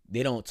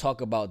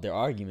talk about their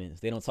arguments.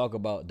 They don't talk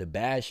about the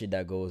bad shit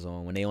that goes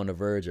on when they on the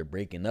verge of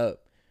breaking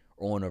up,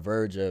 or on the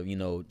verge of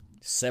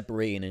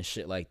separating and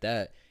shit like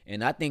that.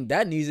 And I think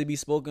that needs to be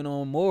spoken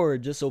on more,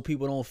 just so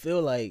people don't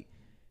feel like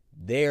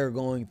they're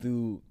going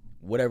through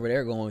whatever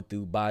they're going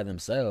through by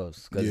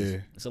themselves. Because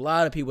it's a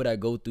lot of people that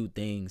go through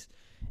things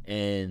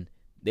and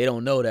they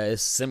don't know that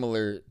it's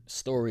similar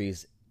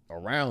stories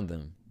around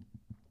them.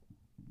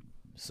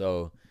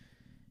 So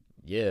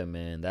yeah,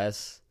 man,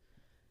 that's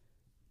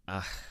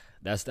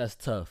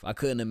tough. I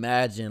couldn't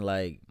imagine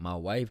like my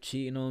wife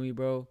cheating on me,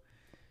 bro.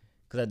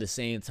 Because at the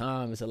same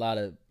time, it's a lot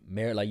of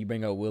marriage. Like, you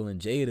bring up Will and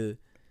Jada,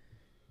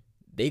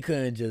 they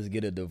couldn't just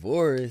get a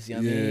divorce. You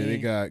know what I mean? They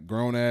got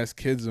grown ass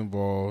kids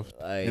involved,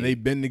 like, and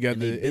they've been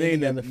together. It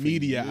ain't in the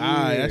media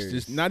eye. That's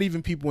just not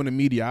even people in the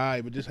media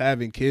eye, but just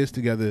having kids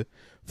together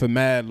for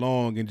mad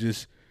long, and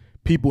just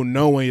people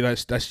knowing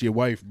that's your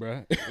wife,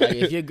 bro. Like,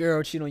 if your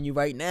girl cheat on you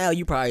right now,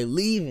 you probably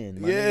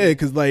leaving. Yeah,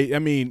 because like, I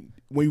mean,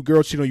 when your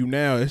girl cheat on you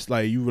now, it's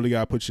like you really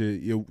gotta put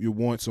your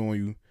wants on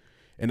you,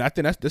 and I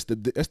think that's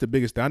the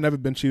biggest thing. I've never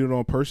been cheated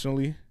on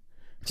personally.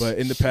 But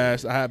in the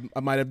past, I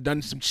might have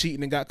done some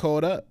cheating and got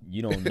caught up.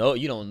 You don't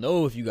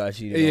know if you got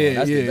cheated on.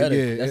 That's the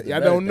better, I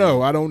don't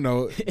know. I don't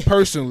know.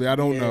 Personally, I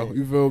don't know.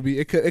 You feel me?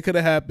 It could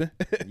have happened.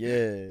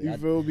 Yeah. You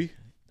feel me?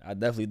 I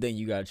definitely think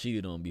you got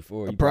cheated on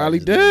before. I probably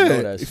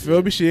did. You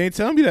feel me? She ain't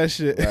telling me that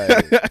shit.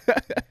 Right.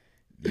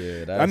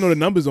 Yeah. I know the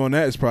numbers on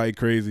that is probably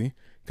crazy.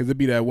 Because it'd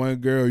be that one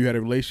girl you had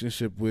a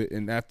relationship with,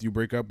 and after you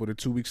break up with her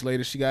 2 weeks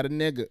later, she got a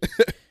nigga.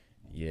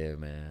 Yeah,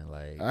 man.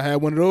 Like, I had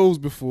one of those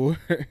before.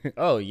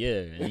 Oh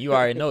yeah, and you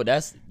already know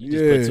that's, you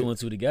just put two and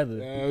two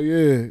together. Hell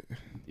yeah.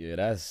 Yeah,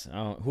 that's,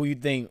 who you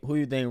think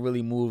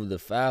really moved the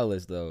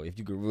foulest though? If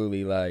you could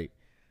really like,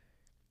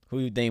 who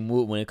you think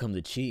moved when it comes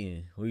to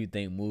cheating? Who you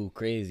think moved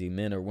crazy,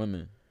 men or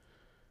women?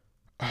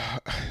 I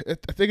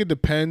think it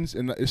depends,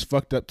 and it's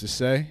fucked up to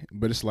say,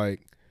 but it's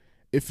like,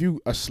 if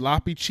you a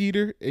sloppy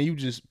cheater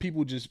and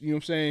people just, you know what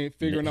I'm saying,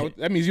 figuring out,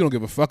 that means you don't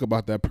give a fuck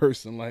about that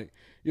person. Like,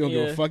 you don't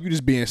give a fuck. You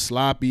just being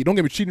sloppy. Don't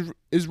get me, cheating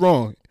is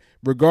wrong.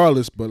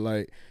 regardless. But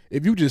like,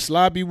 if you just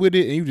sloppy with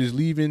it and you just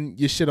leaving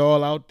your shit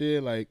all out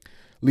there, like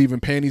leaving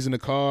panties in the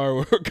car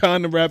or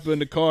condom wrapper in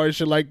the car and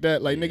shit like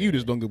that, like, nigga, you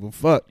just don't give a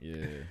fuck.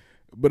 Yeah.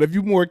 But if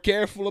you more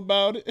careful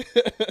about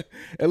it,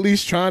 at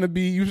least trying to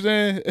be, you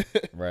saying?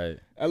 Right.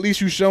 At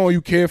least you showing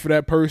you care for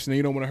that person and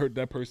you don't want to hurt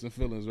that person's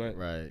feelings, right?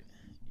 Right.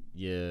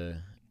 Yeah.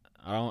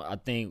 I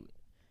think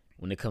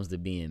when it comes to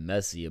being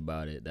messy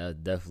about it, that's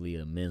definitely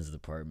a men's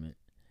department.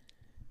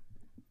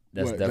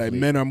 That's What, definitely, like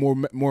men are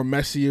more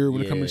messier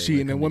when it comes to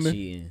cheating than women?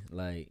 Cheating.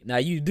 Like, now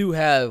you do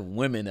have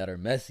women that are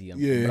messy.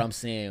 Yeah. But I'm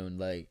saying,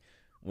 like,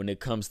 when it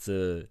comes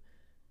to,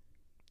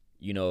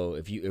 you know,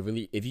 if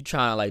you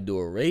try to like do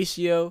a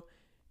ratio,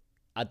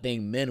 I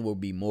think men will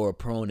be more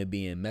prone to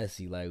being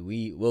messy. Like,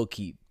 we'll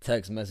keep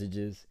text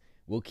messages,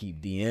 we'll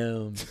keep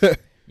DMs. You know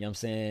what I'm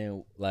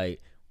saying?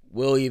 Like,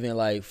 we'll even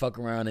like fuck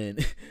around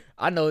and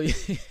I know.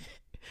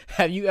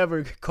 Have you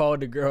ever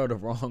called a girl the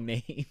wrong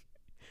name?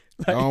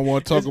 Like, I don't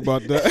want to talk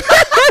about that.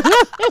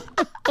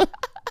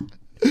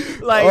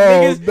 Like,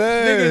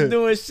 niggas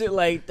doing shit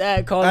like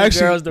that, calling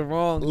girls the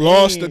wrong name.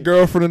 Lost a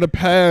girlfriend in the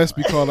past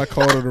because I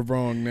called her the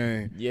wrong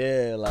name.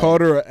 Yeah, like,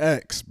 called her an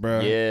ex,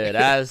 bro. Yeah,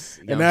 that's.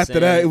 You know and after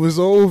that, it was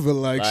over.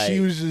 Like, she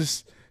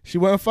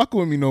wasn't fucking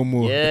with me no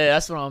more. Yeah,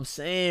 that's what I'm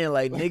saying.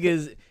 Like,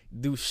 niggas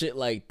do shit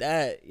like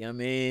that. You know what I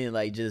mean?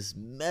 Like, just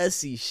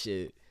messy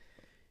shit.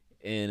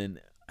 And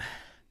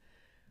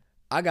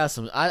I got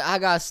I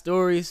got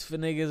stories for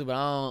niggas, but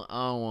I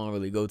don't want to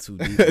really go too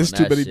deep. It's on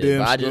too that many shit.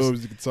 damn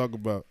stories you can talk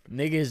about.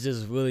 Niggas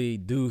just really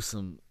do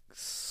some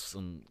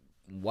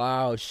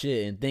wild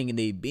shit and thinking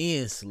they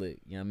being slick.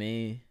 You know what I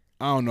mean?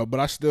 I don't know, but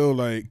I still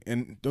like,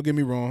 and don't get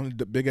me wrong,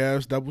 the big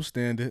ass double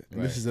standard.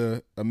 Right. This is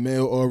a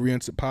male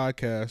oriented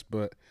podcast,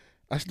 but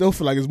I still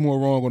feel like it's more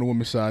wrong on the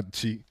woman's side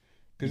to cheat.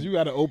 Cause you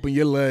gotta open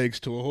your legs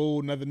to a whole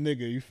nother nigga,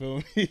 you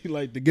feel me?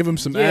 Like, to give him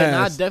some ass. Yeah,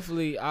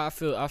 and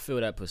I feel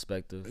that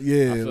perspective.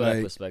 Yeah, I feel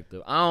that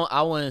perspective.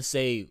 I wouldn't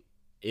say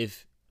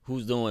if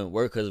who's doing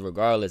work, cause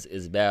regardless,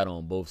 it's bad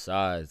on both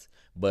sides.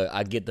 But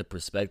I get the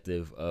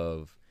perspective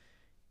of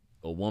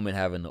a woman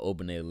having to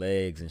open their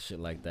legs and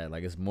shit like that.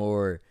 Like, it's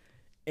more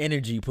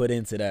energy put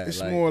into that. It's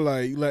like, more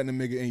like you letting a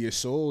nigga in your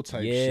soul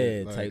type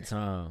shit. Yeah, type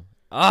time.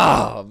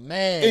 Oh,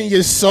 man. In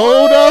your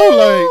soul, though?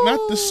 Like,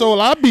 not the soul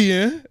I be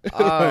in.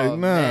 Oh, like, nah.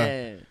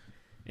 Man.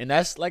 And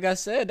that's, like I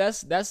said,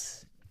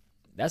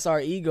 that's our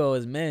ego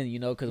as men, you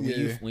know, because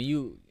when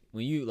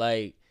you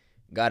like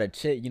got a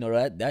chick, you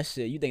know, that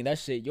shit, you think that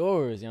shit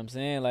yours, you know what I'm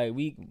saying? Like,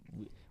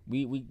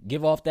 we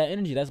give off that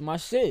energy. That's my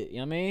shit, you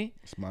know what I mean?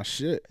 It's my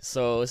shit.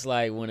 So it's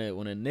like when a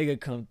nigga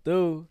come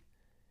through,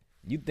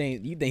 you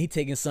think he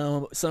taking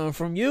something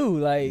from you,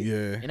 like,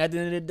 yeah. And at the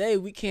end of the day,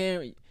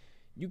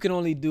 you can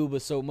only do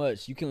but so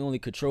much. You can only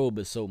control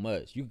but so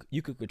much.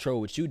 You could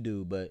control what you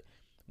do, but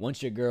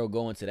once your girl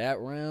go into that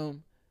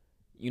realm,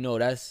 you know,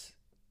 that's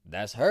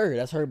her.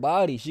 That's her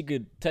body. She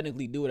could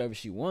technically do whatever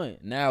she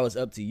want. Now it's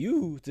up to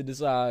you to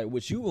decide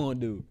what you gonna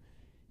do.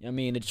 I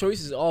mean, the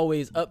choice is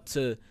always up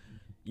to,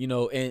 you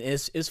know, and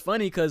it's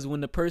funny because when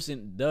the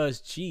person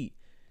does cheat,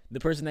 the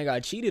person that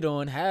got cheated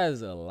on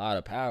has a lot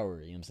of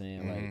power. You know what I'm saying?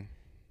 Mm-hmm. Like,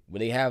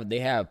 but they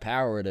have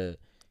power to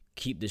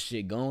keep the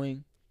shit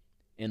going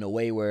in a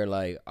way where,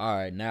 like, all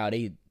right, now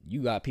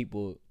you got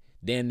people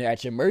damn near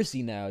at your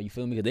mercy now. You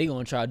feel me? Because they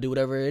gonna try to do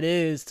whatever it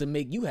is to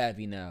make you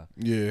happy now.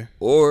 Yeah.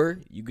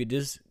 Or you could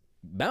just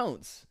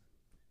bounce.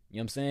 You know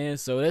what I'm saying?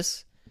 So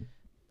that's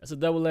a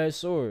double-edged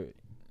sword.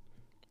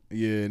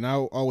 Yeah, and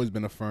I've always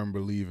been a firm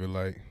believer,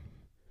 like,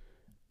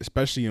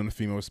 especially on the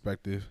female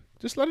perspective,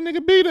 just let a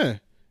nigga be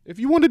there. If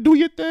you want to do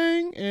your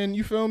thing and,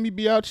 you feel me,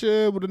 be out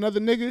here with another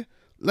nigga,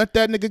 let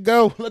that nigga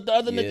go. Let the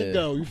other nigga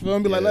go. You feel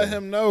me? Like, let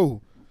him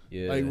know.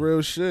 Yeah. Like,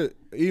 real shit.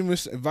 Even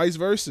vice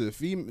versa. If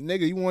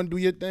nigga, you want to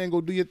do your thing, go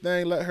do your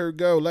thing. Let her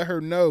go. Let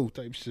her know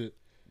type shit.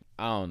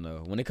 I don't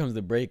know. When it comes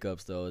to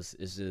breakups, though, it's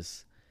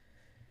just,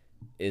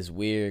 it's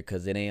weird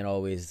because it ain't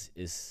always,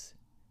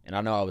 and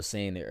I know I was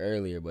saying it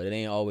earlier, but it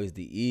ain't always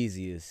the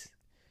easiest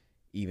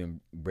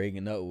even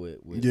breaking up with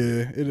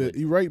yeah,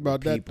 you're right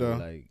about that, though.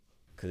 Like,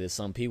 because there's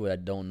some people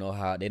that don't know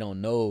how, they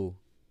don't know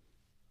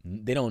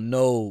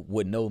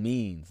what no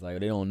means. Like,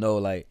 they don't know,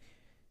 like,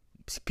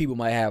 people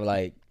might have,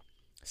 like,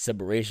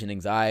 separation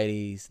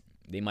anxieties.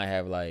 They might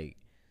have, like,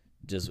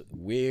 just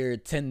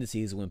weird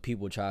tendencies when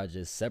people try to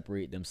just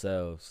separate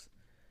themselves.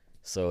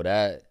 So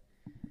that,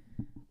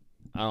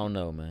 I don't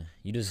know, man.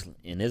 You just,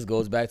 and this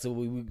goes back to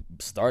what we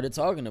started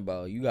talking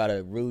about. You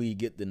gotta really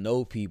get to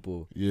know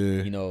people.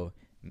 Yeah. You know,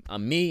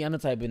 I'm the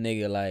type of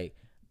nigga, like,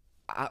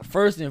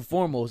 first and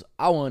foremost,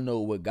 I want to know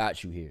what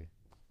got you here.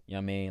 You know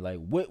what I mean? Like,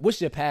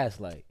 what's your past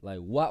like? Like,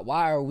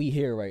 why are we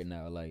here right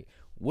now? Like,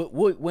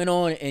 what went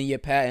on in your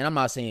past? And I'm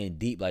not saying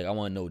deep, like, I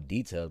want to know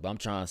details, but I'm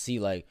trying to see,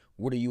 like,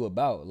 what are you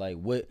about? Like,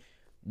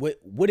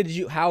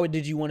 how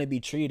did you want to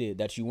be treated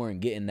that you weren't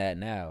getting that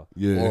now?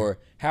 Yeah. Or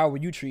how were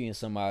you treating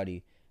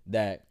somebody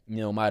that, you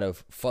know, might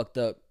have fucked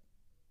up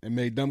and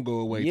made them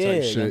go away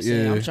type type shit?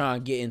 Yeah, I'm trying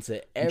to get into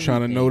everything. I'm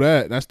trying to know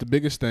that. That's the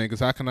biggest thing,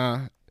 because how can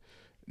I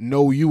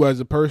know you as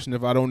a person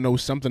if I don't know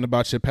something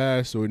about your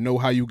past or know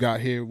how you got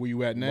here, where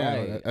you at now.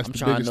 Right. That's I'm the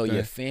trying to biggest know thing.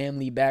 your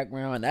family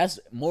background. That's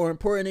more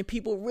important than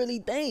people really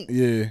think.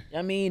 Yeah.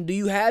 I mean, do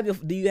you have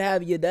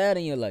your dad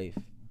in your life?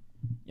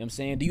 You know what I'm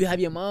saying? Do you have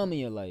your mom in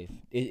your life?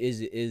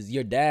 Is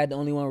your dad the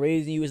only one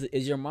raising you?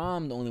 Is your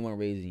mom the only one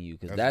raising you?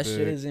 Because that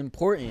shit is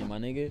important, my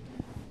nigga.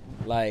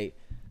 Like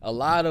a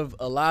lot of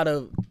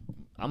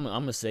I'm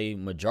gonna say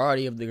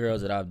majority of the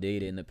girls that I've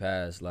dated in the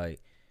past,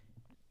 like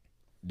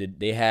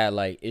they had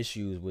like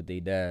issues with their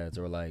dads,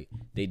 or like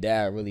their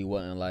dad really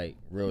wasn't like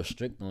real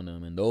strict on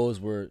them, and those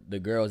were the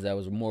girls that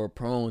was more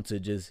prone to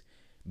just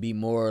be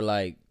more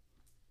like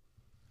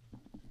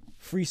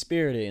free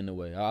spirited in a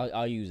way.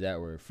 I'll use that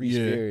word, free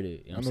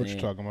spirited. You know I know what you're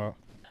talking about.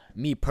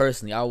 Me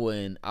personally, I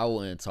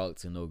wouldn't talk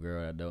to no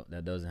girl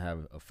that doesn't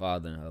have a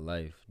father in her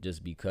life,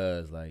 just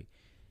because like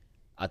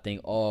I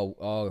think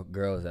all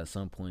girls at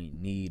some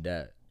point need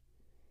that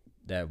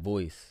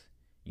voice,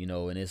 you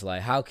know. And it's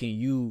like, how can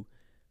you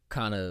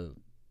kind of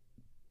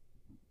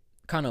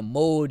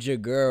mold your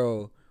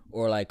girl,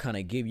 or like kind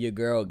of give your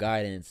girl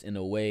guidance in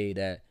a way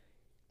that,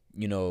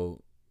 you know,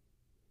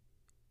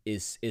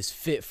 is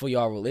fit for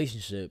your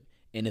relationship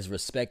and is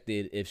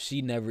respected if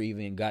she never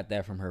even got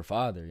that from her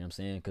father. You know what I'm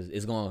saying? Because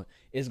it's going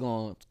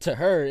to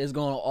her, it's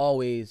going to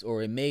always,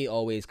 or it may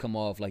always come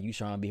off like you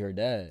trying to be her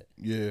dad.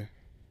 Yeah.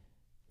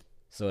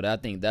 So I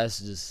think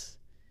that's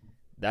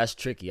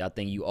tricky. I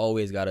think you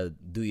always got to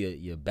do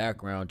your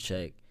background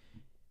check,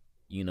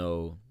 you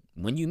know,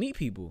 when you meet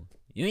people.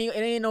 It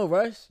ain't no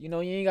rush. You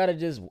know, you ain't got to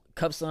just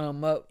cup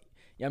something up.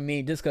 I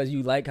mean, just because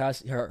you like how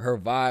her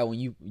vibe when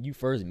you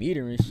first meet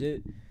her and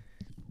shit.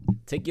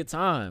 Take your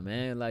time,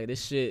 man. Like,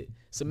 this shit,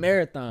 it's a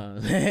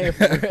marathon, man.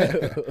 For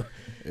real.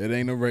 It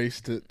ain't a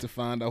race to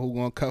find out who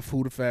gonna cuff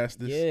who the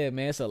fastest. Yeah,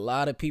 man. It's a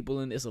lot of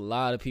people in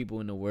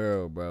the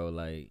world, bro.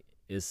 Like,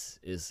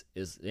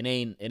 it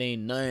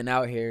ain't nothing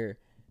out here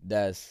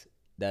that's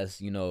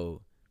you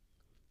know,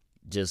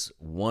 just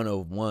one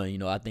of one. You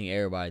know, I think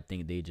everybody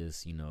think they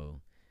just, you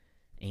know,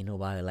 ain't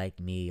nobody like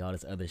me, all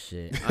this other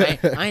shit. I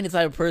ain't the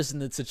type of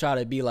person to try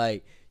to be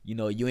like, you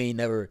know, you ain't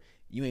never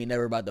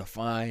about to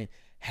find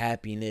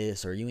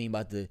happiness, or you ain't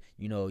about to,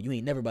 you know, you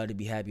ain't never about to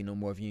be happy no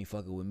more if you ain't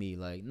fucking with me.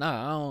 Like,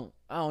 nah,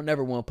 I don't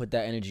never want to put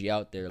that energy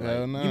out there.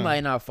 Like, nah. You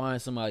might not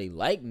find somebody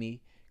like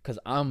me because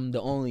I'm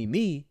the only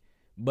me,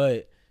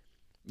 but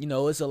you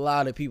know, it's a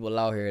lot of people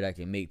out here that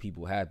can make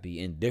people happy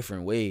in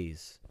different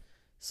ways.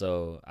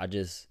 So I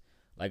just,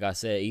 like I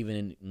said,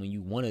 even when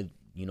you want to,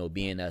 you know,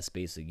 be in that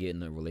space of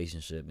getting a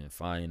relationship and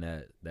finding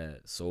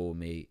that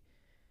soulmate,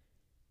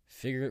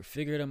 figure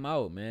them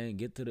out, man.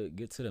 Get to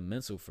the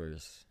mental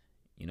first.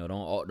 You know,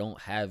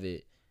 don't have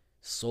it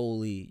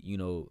solely, you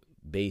know,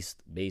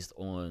 based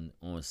on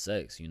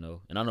sex, you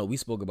know. And I know we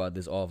spoke about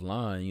this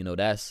offline, you know,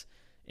 that's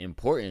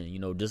important, you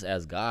know, just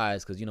as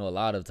guys, because, you know, a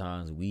lot of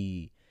times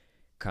we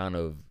kind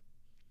of,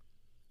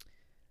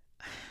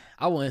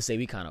 I wouldn't say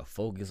we kind of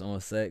focus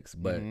on sex,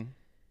 but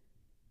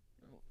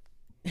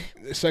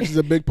sex is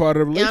a big part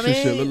of the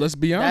relationship. I mean, let's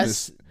be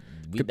honest.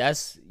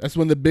 That's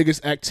one of the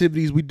biggest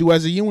activities we do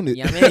as a unit.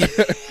 You know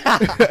what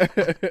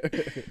I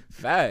mean?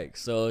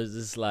 Facts. So it's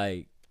just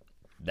like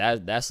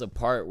that's a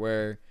part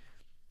where,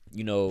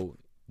 you know,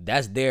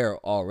 that's there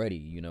already.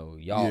 You know,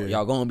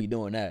 y'all gonna be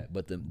doing that,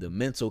 but the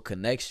mental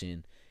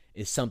connection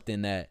is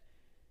something that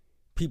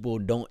people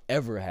don't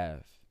ever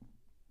have.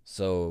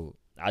 So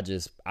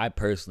I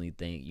personally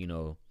think, you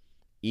know,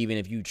 even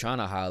if you trying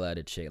to highlight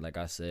a chick, like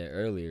I said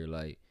earlier,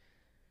 like,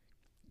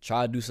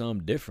 try to do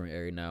something different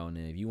every now and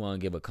then. If you want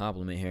to give a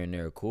compliment here and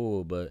there,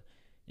 cool. But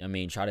I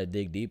mean, try to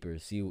dig deeper.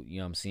 See, you know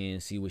what I'm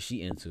saying? See what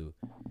she into.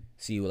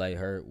 See like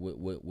her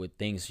what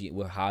things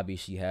what hobbies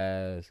she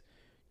has.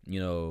 You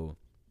know,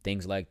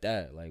 things like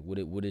that. Like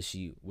what's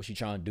she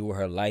trying to do with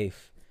her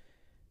life?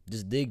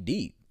 Just dig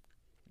deep.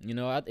 You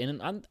know,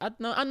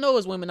 I know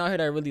it's women out here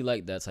that really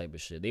like that type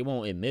of shit. They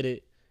won't admit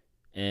it,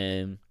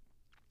 and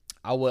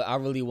I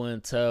really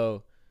wouldn't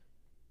tell.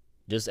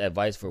 Just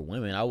advice for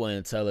women, I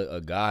wouldn't tell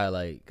a guy,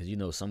 like, because you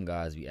know some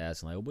guys be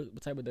asking like,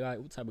 what type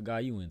of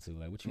guy you into,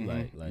 like, what you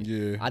like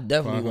yeah, I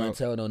definitely wouldn't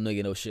tell no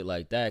nigga no shit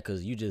like that,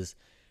 because you just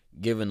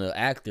giving an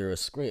actor a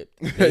script,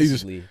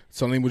 basically.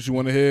 Tell him what you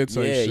want to hear.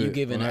 Yeah, you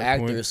giving an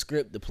actor a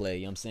script to play.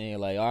 You know what I'm saying?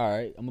 Like, all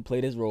right, I'm gonna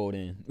play this role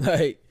then.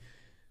 Like,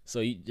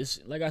 so you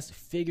just, like I said,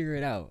 figure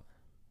it out.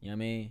 You know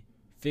what I mean?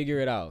 Figure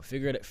it out.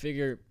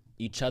 Figure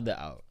each other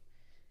out.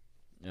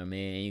 You know what I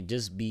mean? And you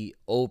just be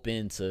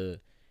open to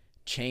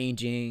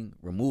changing,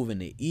 removing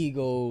the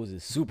egos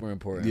is super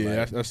important. Yeah,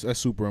 like, that's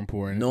super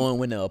important. Knowing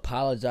when to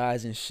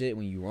apologize and shit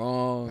when you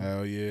wrong.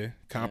 Hell yeah.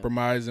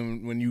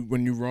 Compromising when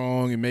you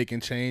wrong and making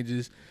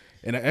changes.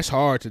 And that's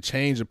hard to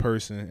change a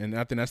person. And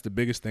I think that's the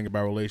biggest thing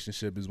about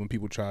relationship is when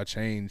people try to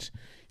change,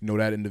 you know,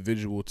 that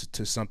individual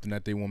to something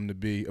that they want them to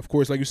be. Of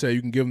course, like you said,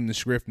 you can give them the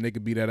script and they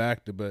could be that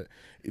actor, but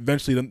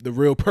eventually the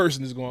real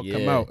person is going to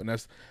come out. And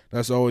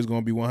that's always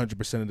going to be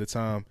 100% of the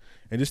time.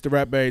 And just to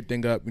wrap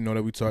everything up, you know,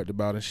 that we talked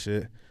about and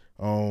shit.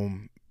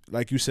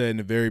 like you said in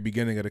the very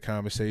beginning of the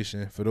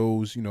conversation, for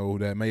those, you know,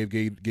 that may have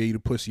gave you the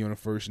pussy on the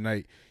first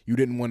night, you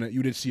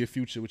didn't see a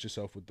future with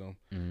yourself with them.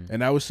 Mm-hmm.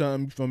 And that was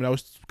something from that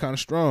was kind of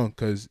strong,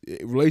 because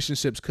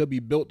relationships could be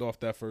built off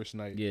that first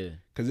night. Yeah.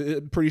 Because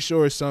I'm pretty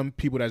sure some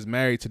people that's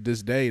married to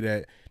this day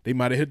that they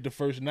might have hit the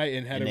first night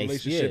and had a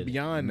relationship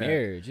beyond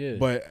marriage, that.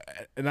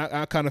 But and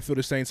I kind of feel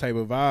the same type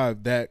of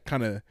vibe, that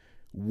kind of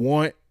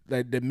want,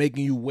 that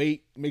making you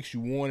wait makes you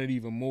want it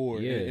even more.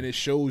 Yeah. And it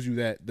shows you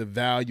that the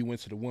value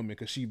into the woman,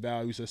 because she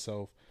values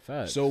herself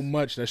Facts. so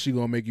much that she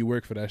gonna make you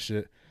work for that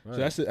shit.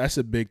 Right. So that's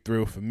a big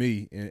thrill for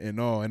me and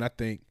all. And I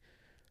think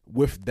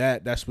with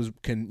that's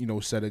what can, you know,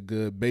 set a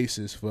good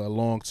basis for a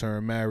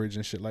long-term marriage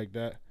and shit like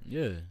that.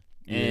 Yeah.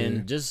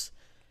 And just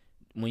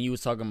when you was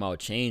talking about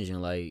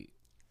changing, like,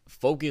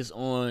 focus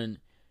on,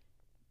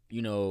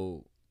 you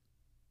know,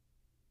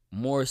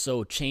 more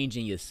so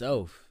changing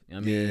yourself. I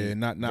mean,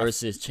 not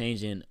versus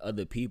changing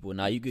other people.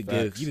 Now you could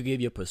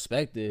give your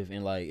perspective,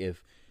 and like,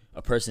 if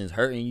a person is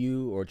hurting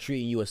you or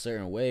treating you a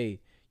certain way,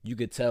 you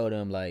could tell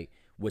them like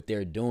what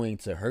they're doing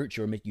to hurt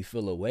you or make you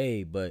feel a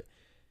way. But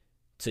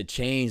to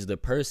change the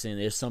person,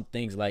 there's some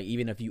things, like,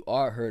 even if you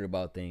are hurt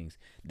about things,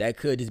 that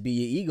could just be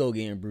your ego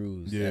getting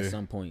bruised at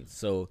some point.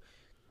 So,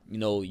 you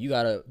know, you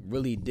gotta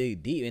really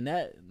dig deep. And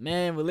that,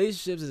 man,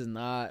 relationships is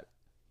not.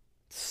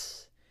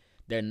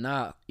 They're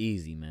not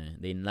easy, man.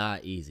 They're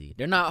not easy.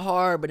 They're not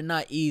hard, but they're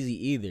not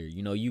easy either.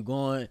 You know,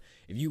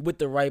 if you with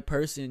the right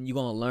person, you're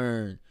going to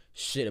learn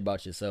shit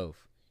about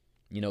yourself.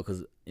 You know,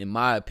 because in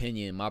my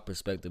opinion, my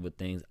perspective of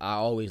things, I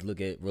always look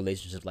at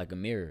relationships like a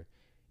mirror.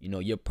 You know,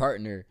 your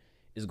partner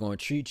is going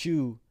to treat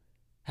you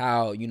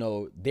how, you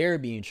know, they're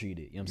being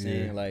treated. You know what I'm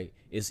saying? Like,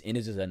 it's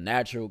just a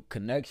natural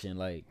connection.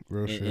 Like,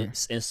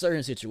 in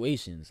certain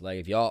situations, like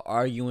if y'all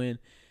arguing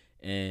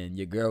and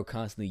your girl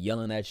constantly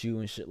yelling at you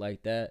and shit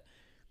like that,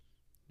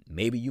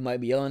 maybe you might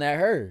be yelling at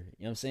her.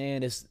 You know what I'm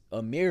saying? It's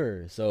a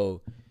mirror.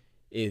 So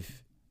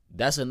if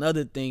that's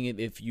another thing,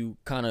 if you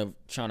kind of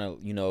trying to,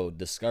 you know,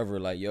 discover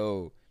like,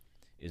 yo,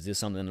 is this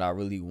something that I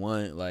really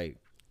want, like,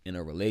 in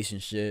a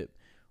relationship?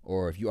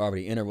 Or if you're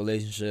already in a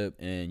relationship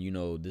and, you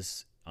know,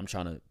 I'm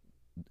trying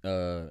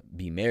to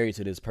be married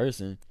to this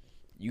person,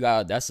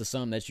 that's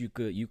something that you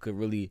could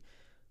really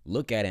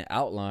look at and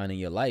outline in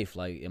your life.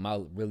 Like, am I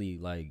really,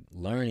 like,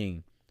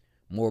 learning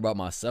more about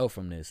myself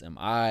from this? Am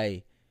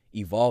I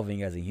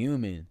evolving as a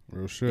human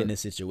in this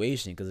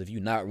situation? Because if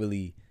you're not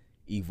really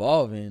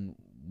evolving,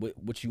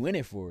 what you in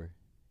it for?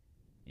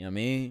 You know what I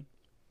mean?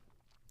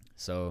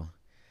 So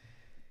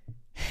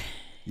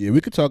yeah,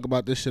 we could talk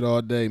about this shit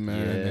all day,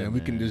 man. And we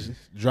can just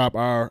drop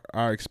our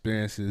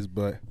experiences,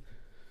 but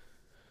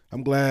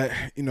I'm glad,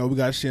 you know, we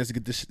got a chance to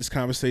get this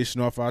conversation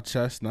off our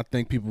chest, and I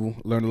think people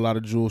learned a lot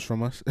of jewels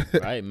from us.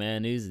 Right,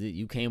 man.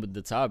 You came with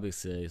the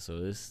topics today, so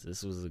this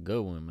was a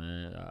good one,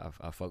 man.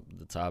 I fucked with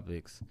the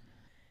topics.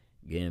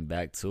 Getting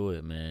back to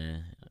it,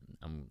 man.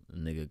 I'm a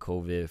nigga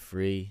COVID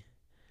free.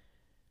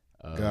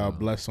 God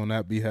bless on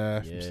that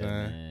behalf. Yeah, I'm saying.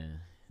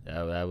 Man.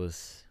 That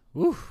was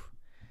woo.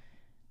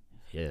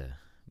 Yeah,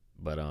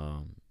 but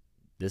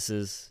this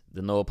is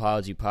the No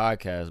Apology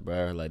Podcast,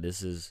 bro. Like,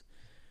 this is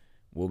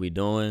what we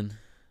doing.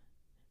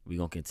 We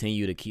gonna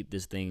continue to keep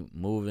this thing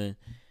moving,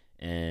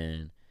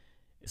 and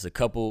it's a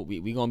couple.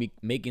 We gonna be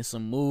making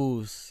some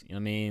moves. You know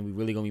what I mean? We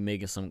really gonna be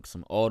making some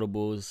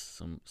audibles,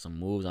 some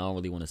moves. I don't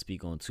really want to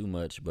speak on too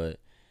much, but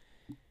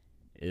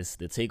it's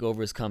the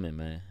takeover is coming,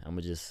 man. I'm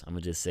gonna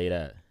just say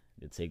that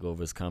the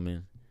takeover is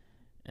coming,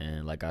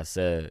 and like I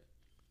said,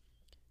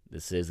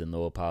 this is the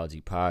No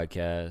Apology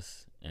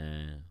Podcast,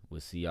 and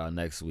we'll see y'all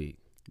next week.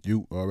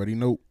 You already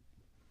know.